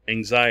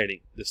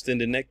 anxiety,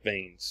 distended neck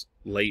veins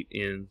late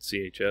in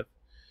CHF,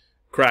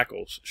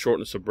 crackles,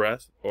 shortness of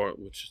breath,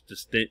 which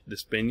is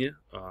dyspnea,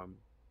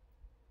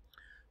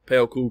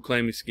 pale, cool,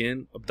 clammy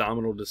skin,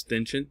 abdominal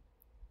distension,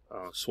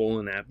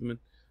 swollen abdomen,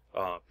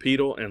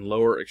 pedal and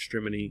lower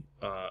extremity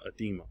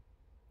edema.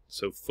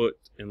 So foot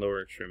and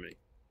lower extremity.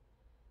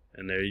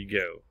 And there you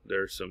go.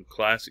 There's some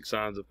classic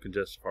signs of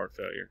congestive heart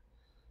failure.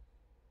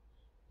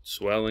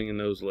 Swelling in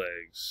those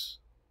legs.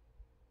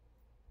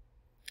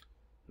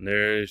 And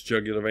there is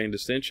jugular vein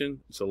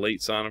distension. It's a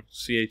late sign of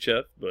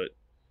CHF, but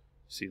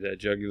see that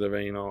jugular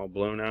vein all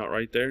blown out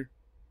right there?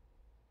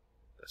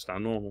 That's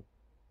not normal.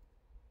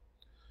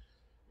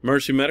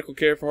 Emergency medical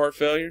care for heart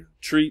failure.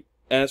 Treat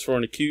as for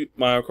an acute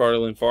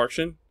myocardial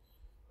infarction,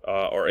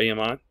 or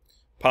AMI.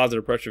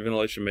 Positive pressure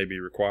ventilation may be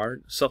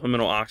required.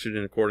 Supplemental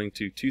oxygen according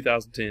to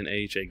 2010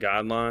 AHA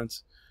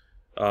guidelines.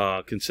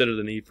 Consider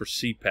the need for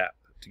CPAP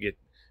to get,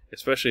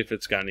 especially if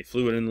it's got any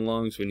fluid in the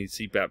lungs. We need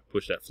CPAP to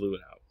push that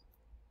fluid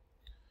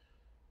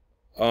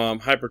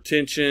out.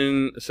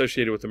 Hypertension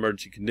associated with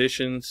emergency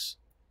conditions.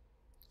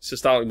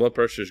 Systolic blood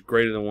pressure is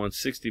greater than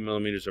 160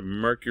 millimeters of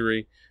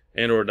mercury,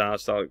 and or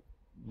diastolic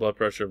blood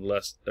pressure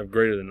of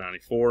greater than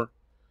 94.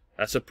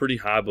 That's a pretty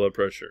high blood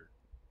pressure.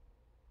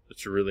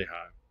 It's really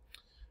high.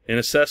 In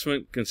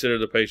assessment, consider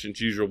the patient's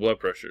usual blood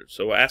pressure.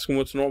 So ask them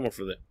what's normal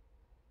for them.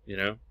 You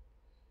know,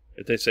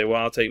 if they say,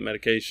 well, I'll take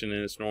medication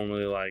and it's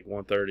normally like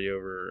 130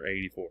 over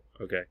 84.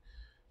 Okay,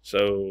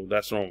 so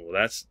that's normal.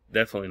 That's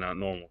definitely not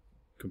normal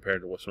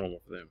compared to what's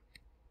normal for them.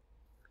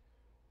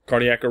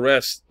 Cardiac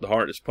arrest. The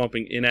heart is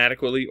pumping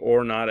inadequately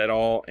or not at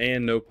all,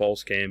 and no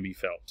pulse can be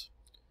felt.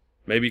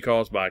 May be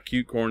caused by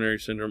acute coronary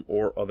syndrome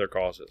or other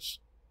causes.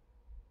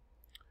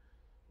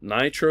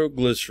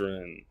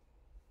 Nitroglycerin.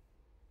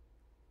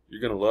 You're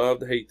going to love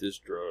to hate this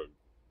drug.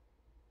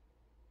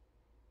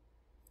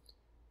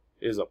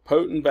 It is a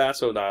potent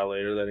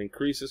vasodilator that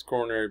increases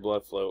coronary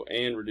blood flow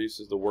and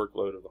reduces the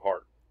workload of the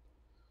heart.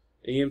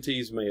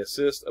 EMTs may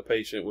assist a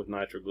patient with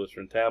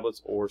nitroglycerin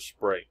tablets or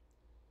spray.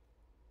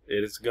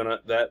 It is gonna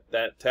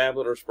that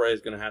tablet or spray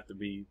is gonna have to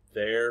be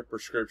their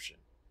prescription.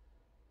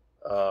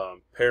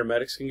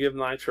 Paramedics can give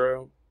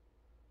nitro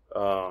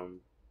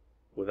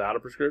without a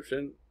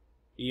prescription.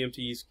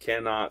 EMTs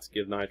cannot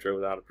give nitro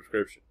without a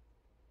prescription.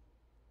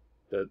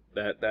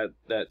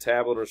 That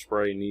tablet or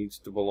spray needs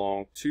to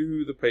belong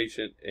to the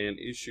patient and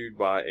issued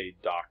by a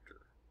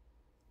doctor.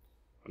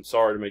 I'm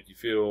sorry to make you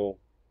feel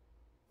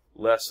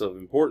less of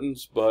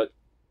importance, but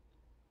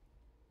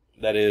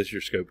that is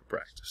your scope of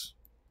practice.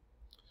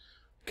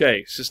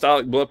 Okay,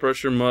 systolic blood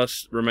pressure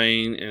must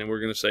remain, and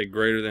we're going to say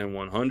greater than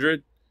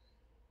 100,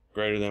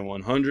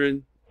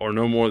 or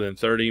no more than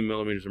 30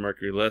 millimeters of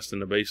mercury less than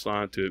the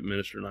baseline to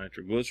administer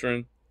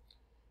nitroglycerin.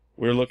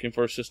 We're looking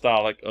for a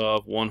systolic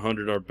of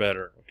 100 or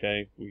better.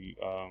 Okay,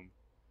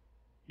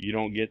 you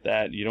don't get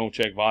that, you don't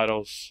check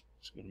vitals,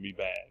 it's going to be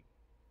bad.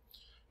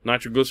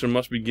 Nitroglycerin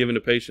must be given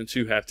to patients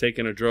who have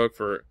taken a drug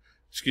for,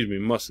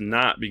 must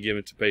not be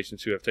given to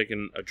patients who have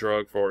taken a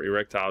drug for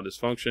erectile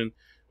dysfunction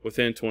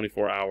within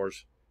 24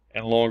 hours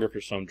and longer for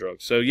some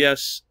drugs. So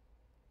yes,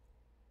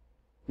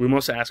 we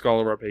must ask all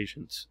of our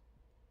patients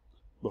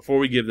before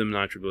we give them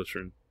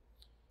nitroglycerin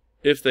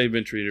if they've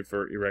been treated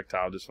for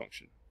erectile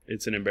dysfunction.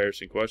 It's an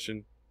embarrassing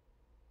question,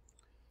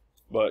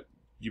 but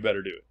you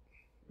better do it,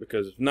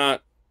 because if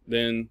not,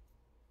 then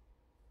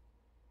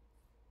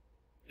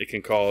it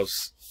can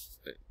cause,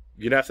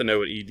 you'd have to know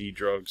what ED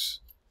drugs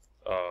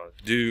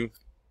do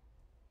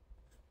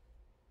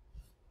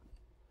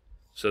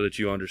so that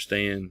you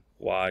understand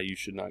why you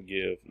should not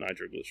give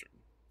nitroglycerin.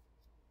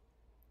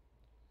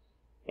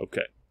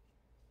 Okay.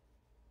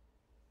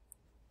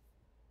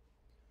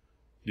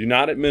 Do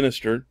not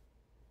administer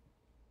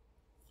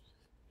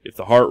if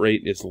the heart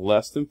rate is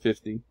less than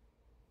 50,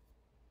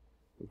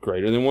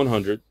 greater than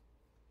 100,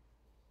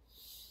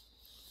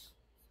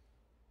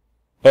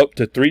 up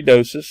to 3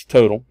 doses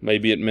total may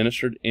be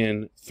administered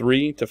in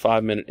 3 to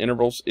 5 minute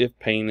intervals if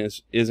pain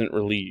isn't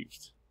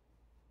relieved.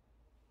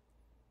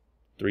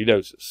 3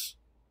 doses.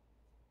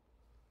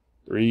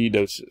 3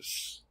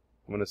 doses.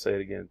 I'm going to say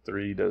it again,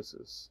 3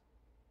 doses.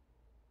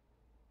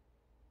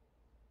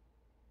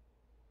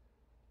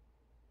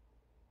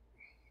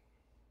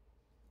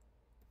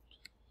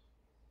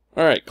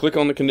 All right, click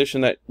on the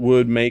condition that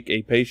would make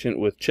a patient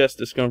with chest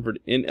discomfort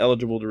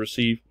ineligible to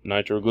receive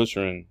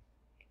nitroglycerin.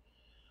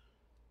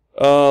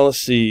 Let's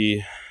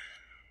see.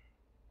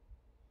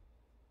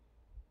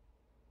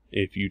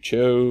 If you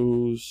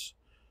chose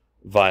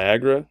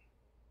Viagra,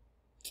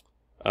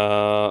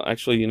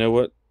 actually, you know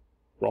what?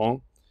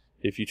 Wrong.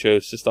 If you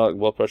chose systolic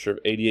blood pressure of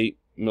 88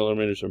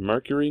 millimeters of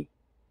mercury,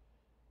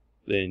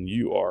 then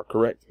you are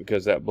correct,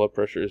 because that blood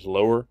pressure is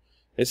lower.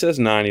 It says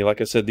 90.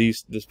 Like I said,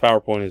 this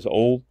PowerPoint is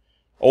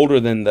older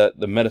than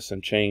the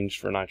medicine changed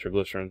for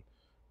nitroglycerin.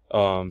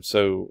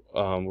 So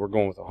we're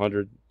going with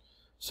 100.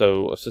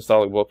 So a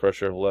systolic blood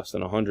pressure of less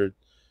than 100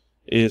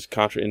 is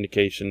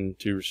contraindication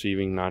to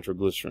receiving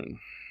nitroglycerin.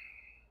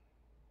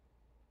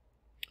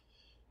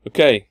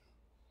 Okay.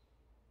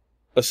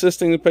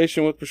 Assisting the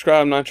patient with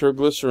prescribed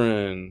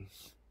nitroglycerin.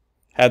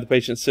 Have the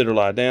patient sit or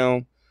lie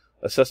down.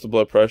 Assess the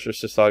blood pressure.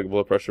 Systolic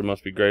blood pressure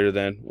must be greater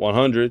than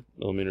 100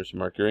 millimeters of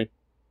mercury.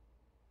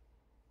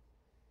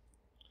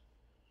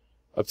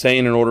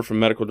 Obtain an order from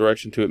medical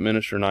direction to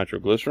administer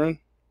nitroglycerin.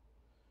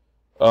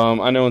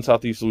 I know in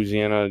Southeast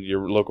Louisiana,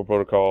 your local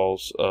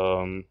protocols,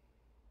 or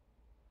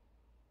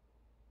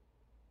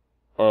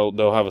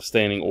they'll have a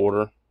standing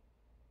order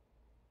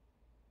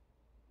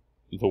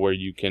to where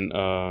you can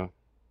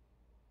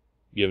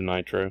give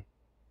nitro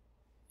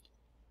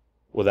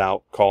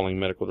without calling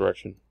medical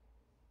direction.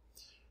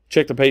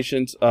 Check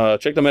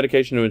the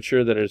medication to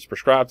ensure that it is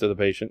prescribed to the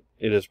patient.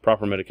 It is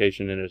proper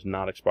medication and is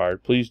not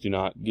expired. Please do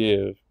not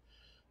give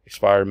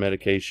expired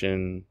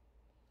medication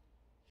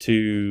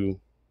to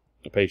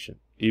a patient,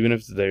 even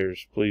if it's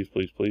theirs. Please,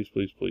 please, please,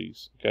 please,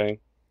 please. Okay.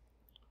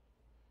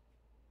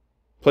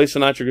 Place the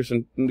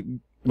nitroglycerin.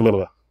 Blah,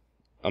 blah.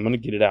 I'm going to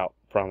get it out.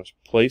 Promise.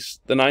 Place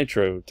the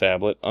nitro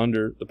tablet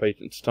under the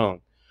patient's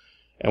tongue.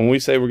 And when we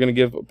say we're going to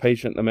give a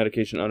patient the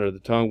medication under the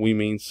tongue, we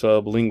mean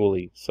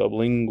sublingually.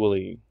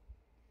 Sublingually.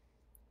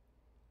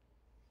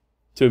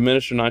 To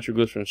administer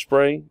nitroglycerin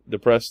spray,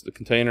 depress the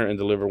container and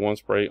deliver 1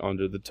 spray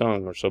under the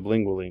tongue, or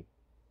sublingually.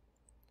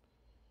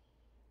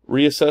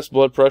 Reassess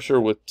blood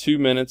pressure with 2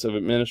 minutes of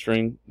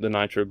administering the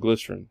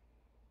nitroglycerin,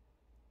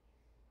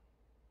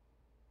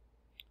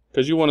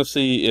 because you want to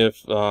see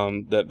if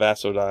that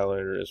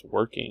vasodilator is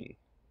working.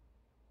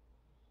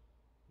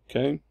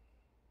 Okay.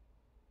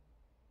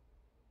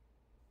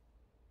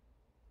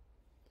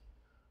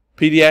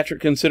 Pediatric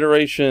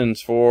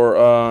considerations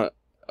for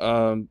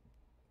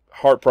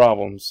heart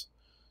problems.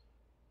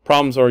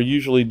 Problems are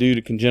usually due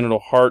to congenital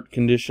heart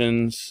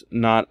conditions,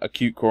 not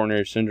acute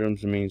coronary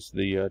syndromes. It means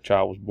the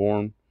child was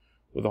born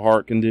with a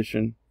heart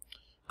condition.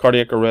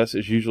 Cardiac arrest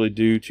is usually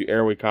due to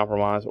airway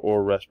compromise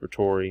or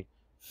respiratory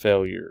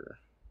failure.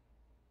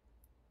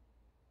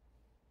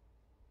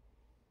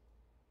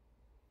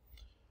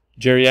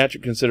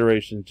 Geriatric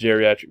considerations.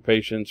 Geriatric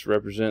patients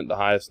represent the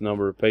highest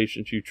number of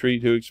patients you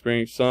treat who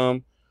experience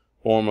some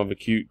form of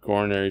acute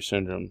coronary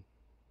syndrome.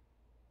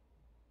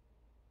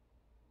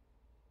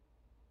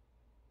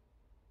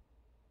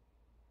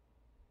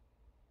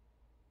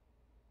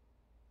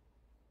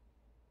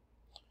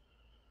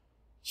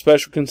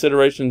 Special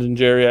considerations in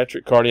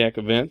geriatric cardiac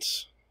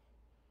events.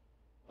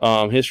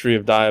 History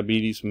of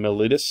diabetes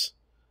mellitus.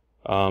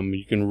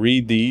 You can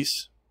read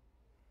these.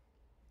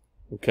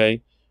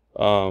 Okay.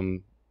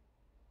 Learn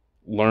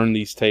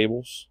these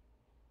tables.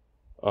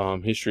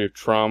 History of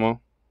trauma.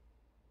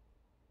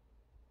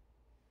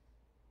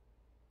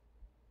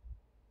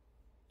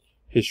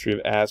 History of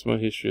asthma.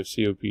 History of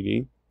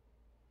COPD.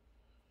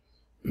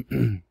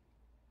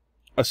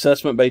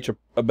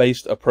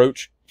 Assessment-based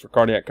approach for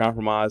cardiac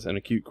compromise and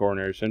acute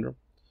coronary syndrome.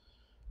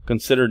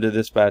 Consider to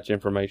dispatch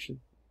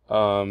information.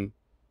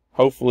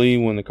 Hopefully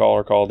when the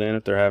caller called in,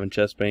 if they're having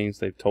chest pains,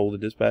 they've told the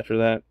dispatcher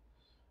that.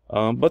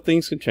 But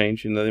things can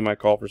change. You know, they might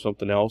call for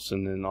something else,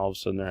 and then all of a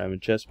sudden they're having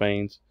chest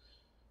pains.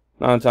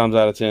 9 times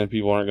out of 10,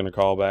 people aren't going to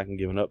call back and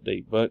give an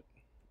update, but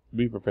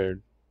be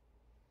prepared.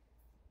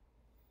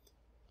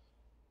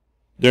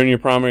 During your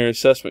primary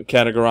assessment,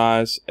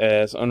 categorize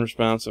as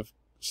unresponsive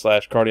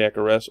 / cardiac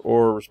arrest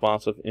or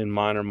responsive in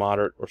minor,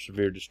 moderate, or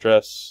severe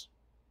distress.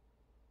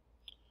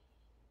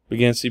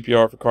 Begin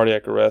CPR for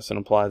cardiac arrest and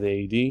apply the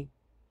AED.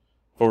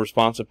 For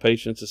responsive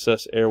patients,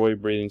 assess airway,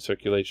 breathing,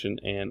 circulation,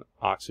 and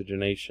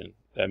oxygenation.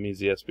 That means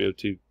the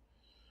SpO2.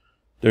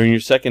 During your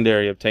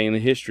secondary, obtain the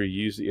history.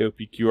 Use the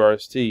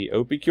OPQRST.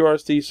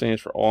 OPQRST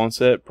stands for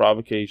onset,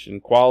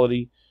 provocation,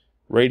 quality,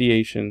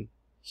 radiation,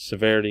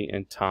 severity,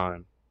 and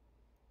time.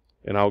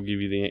 And I'll give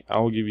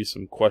you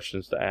some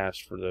questions to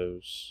ask for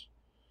those.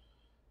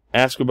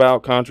 Ask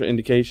about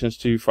contraindications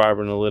to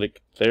fibrinolytic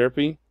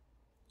therapy.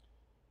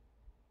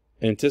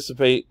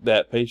 Anticipate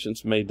that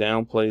patients may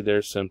downplay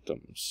their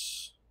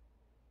symptoms.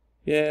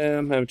 Yeah,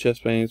 I'm having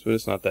chest pains, but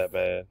it's not that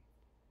bad.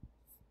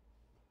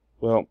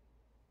 Well,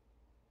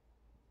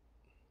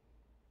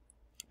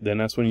 then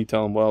that's when you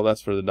tell them, well, that's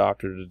for the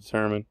doctor to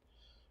determine.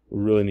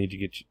 We really need to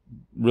get you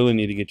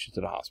to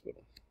the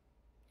hospital.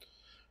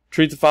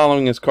 Treat the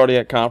following as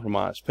cardiac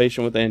compromise.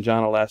 Patient with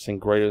angina lasting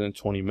greater than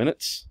 20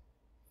 minutes.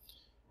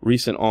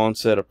 Recent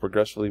onset of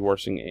progressively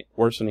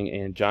worsening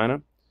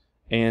angina.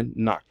 And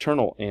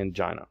nocturnal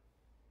angina.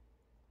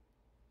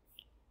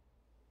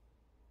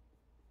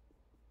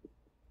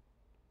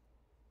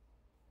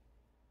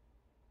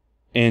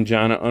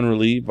 Angina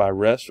unrelieved by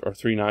rest or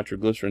 3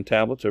 nitroglycerin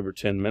tablets over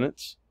 10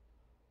 minutes.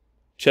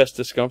 Chest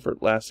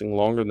discomfort lasting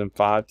longer than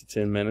 5 to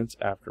 10 minutes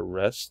after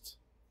rest.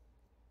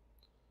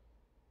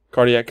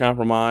 Cardiac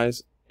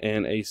compromise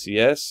and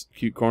ACS,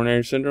 acute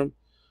coronary syndrome.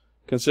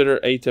 Consider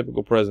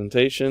atypical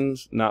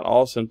presentations. Not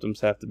all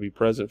symptoms have to be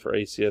present for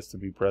ACS to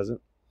be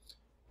present.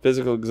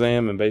 Physical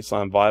exam and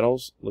baseline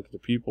vitals. Look at the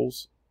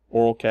pupils,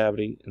 oral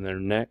cavity, and their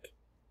neck.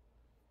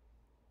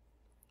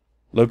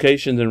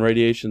 Locations and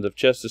radiations of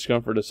chest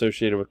discomfort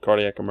associated with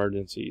cardiac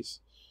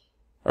emergencies.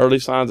 Early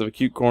signs of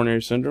acute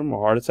coronary syndrome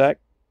or heart attack.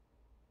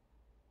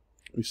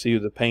 We see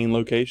the pain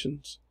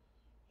locations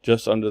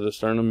just under the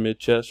sternum,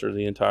 mid-chest, or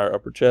the entire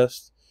upper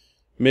chest.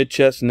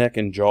 Mid-chest, neck,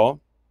 and jaw.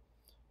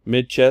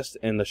 Mid-chest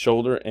and the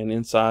shoulder and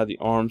inside the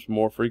arms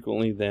more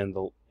frequently than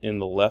in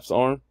the left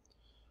arm.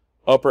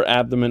 Upper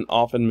abdomen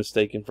often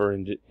mistaken for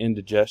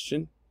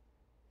indigestion.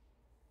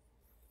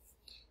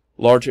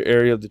 Larger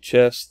area of the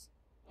chest,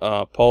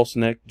 pulse,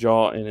 neck,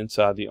 jaw, and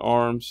inside the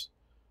arms.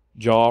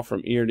 Jaw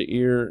from ear to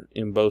ear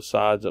in both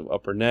sides of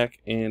upper neck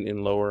and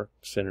in lower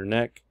center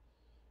neck.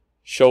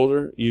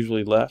 Shoulder,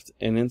 usually left,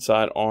 and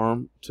inside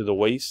arm to the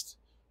waist,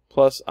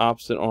 plus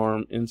opposite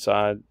arm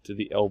inside to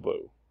the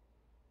elbow.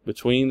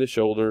 Between the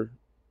shoulder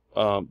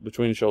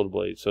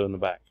blades, so in the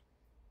back.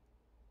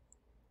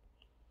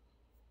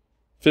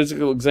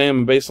 Physical exam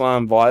and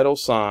baseline vital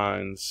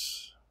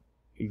signs.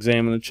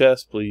 Examine the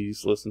chest,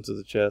 please. Listen to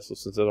the chest,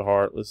 listen to the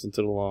heart, listen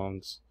to the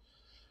lungs.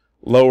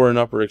 Lower and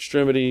upper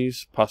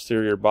extremities,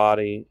 posterior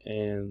body,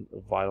 and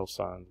vital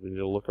signs. We need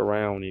to look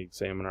around when you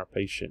examine our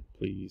patient.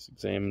 Please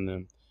examine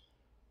them.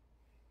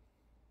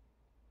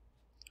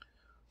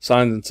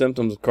 Signs and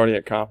symptoms of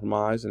cardiac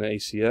compromise and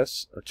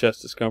ACS are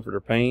chest discomfort or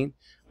pain,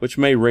 which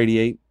may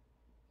radiate,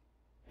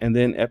 and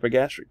then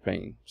epigastric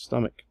pain,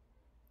 stomach.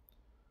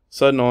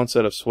 Sudden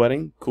onset of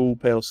sweating, cool,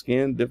 pale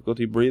skin,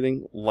 difficulty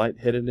breathing,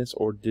 lightheadedness,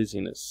 or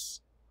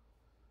dizziness.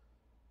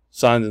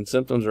 Signs and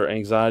symptoms are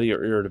anxiety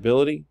or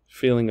irritability,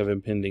 feeling of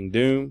impending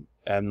doom,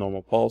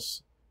 abnormal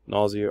pulse,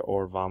 nausea,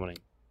 or vomiting.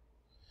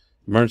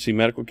 Emergency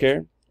medical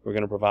care. We're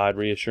going to provide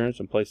reassurance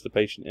and place the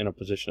patient in a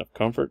position of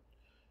comfort.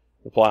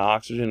 Apply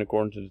oxygen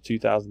according to the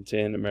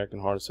 2010 American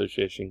Heart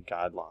Association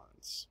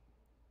guidelines.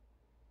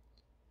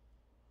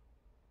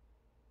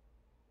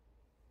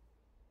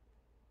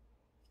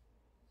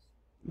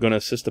 Going to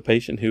assist the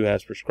patient who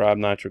has prescribed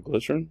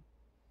nitroglycerin.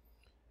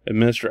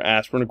 Administer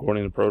aspirin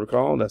according to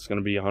protocol. That's going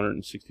to be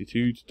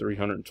 162 to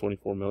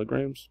 324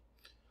 milligrams.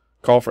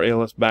 Call for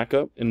ALS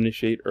backup and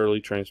initiate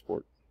early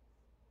transport.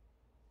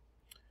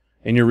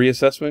 In your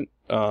reassessment,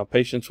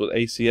 patients with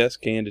ACS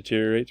can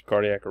deteriorate to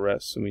cardiac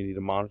arrest, so we need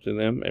to monitor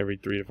them every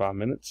 3 to 5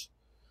 minutes.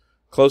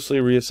 Closely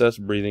reassess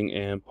breathing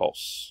and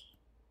pulse.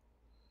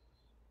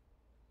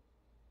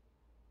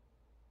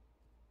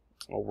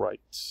 All right.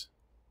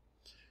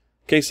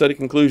 Case study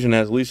conclusion.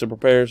 As Lisa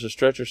prepares the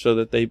stretcher so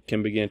that they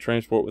can begin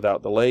transport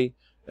without delay,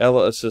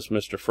 Ella assists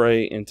Mr.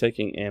 Frey in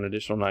taking an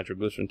additional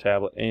nitroglycerin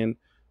tablet and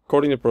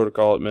According to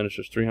protocol,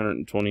 administers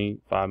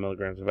 325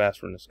 milligrams of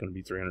aspirin. It's going to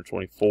be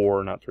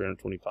 324, not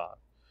 325.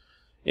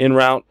 En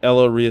route,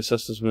 Ella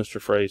reassesses Mr.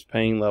 Frey's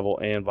pain level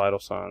and vital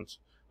signs.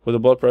 With a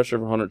blood pressure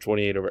of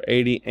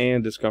 128/80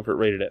 and discomfort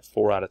rated at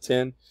 4 out of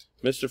 10,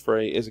 Mr.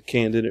 Frey is a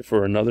candidate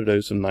for another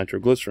dose of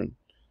nitroglycerin.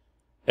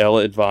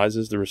 Ella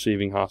advises the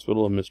receiving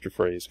hospital of Mr.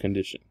 Frey's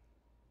condition.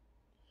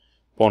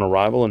 Upon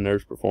arrival, a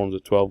nurse performs a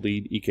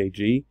 12-lead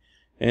EKG,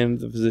 and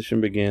the physician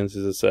begins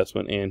his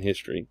assessment and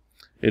history.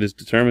 It is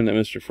determined that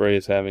Mr. Frey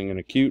is having an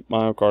acute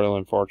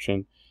myocardial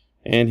infarction,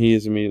 and he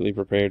is immediately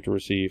prepared to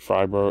receive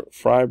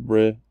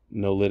fibrinolytic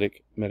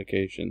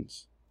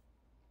medications.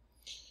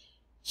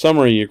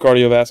 Summary: your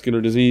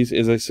cardiovascular disease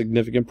is a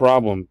significant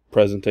problem.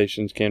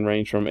 Presentations can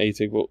range from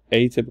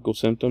atypical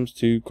symptoms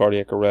to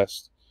cardiac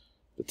arrest.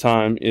 The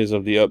time is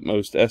of the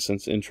utmost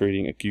essence in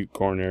treating acute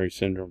coronary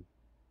syndrome.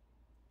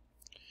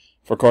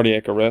 For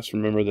cardiac arrest,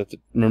 remember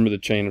the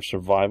chain of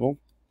survival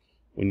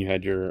when you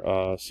had your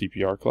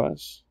CPR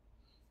class.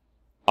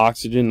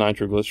 Oxygen,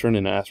 nitroglycerin,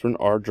 and aspirin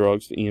are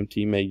drugs the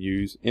EMT may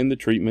use in the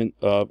treatment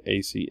of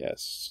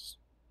ACS.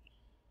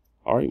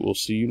 All right, we'll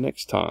see you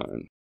next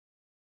time.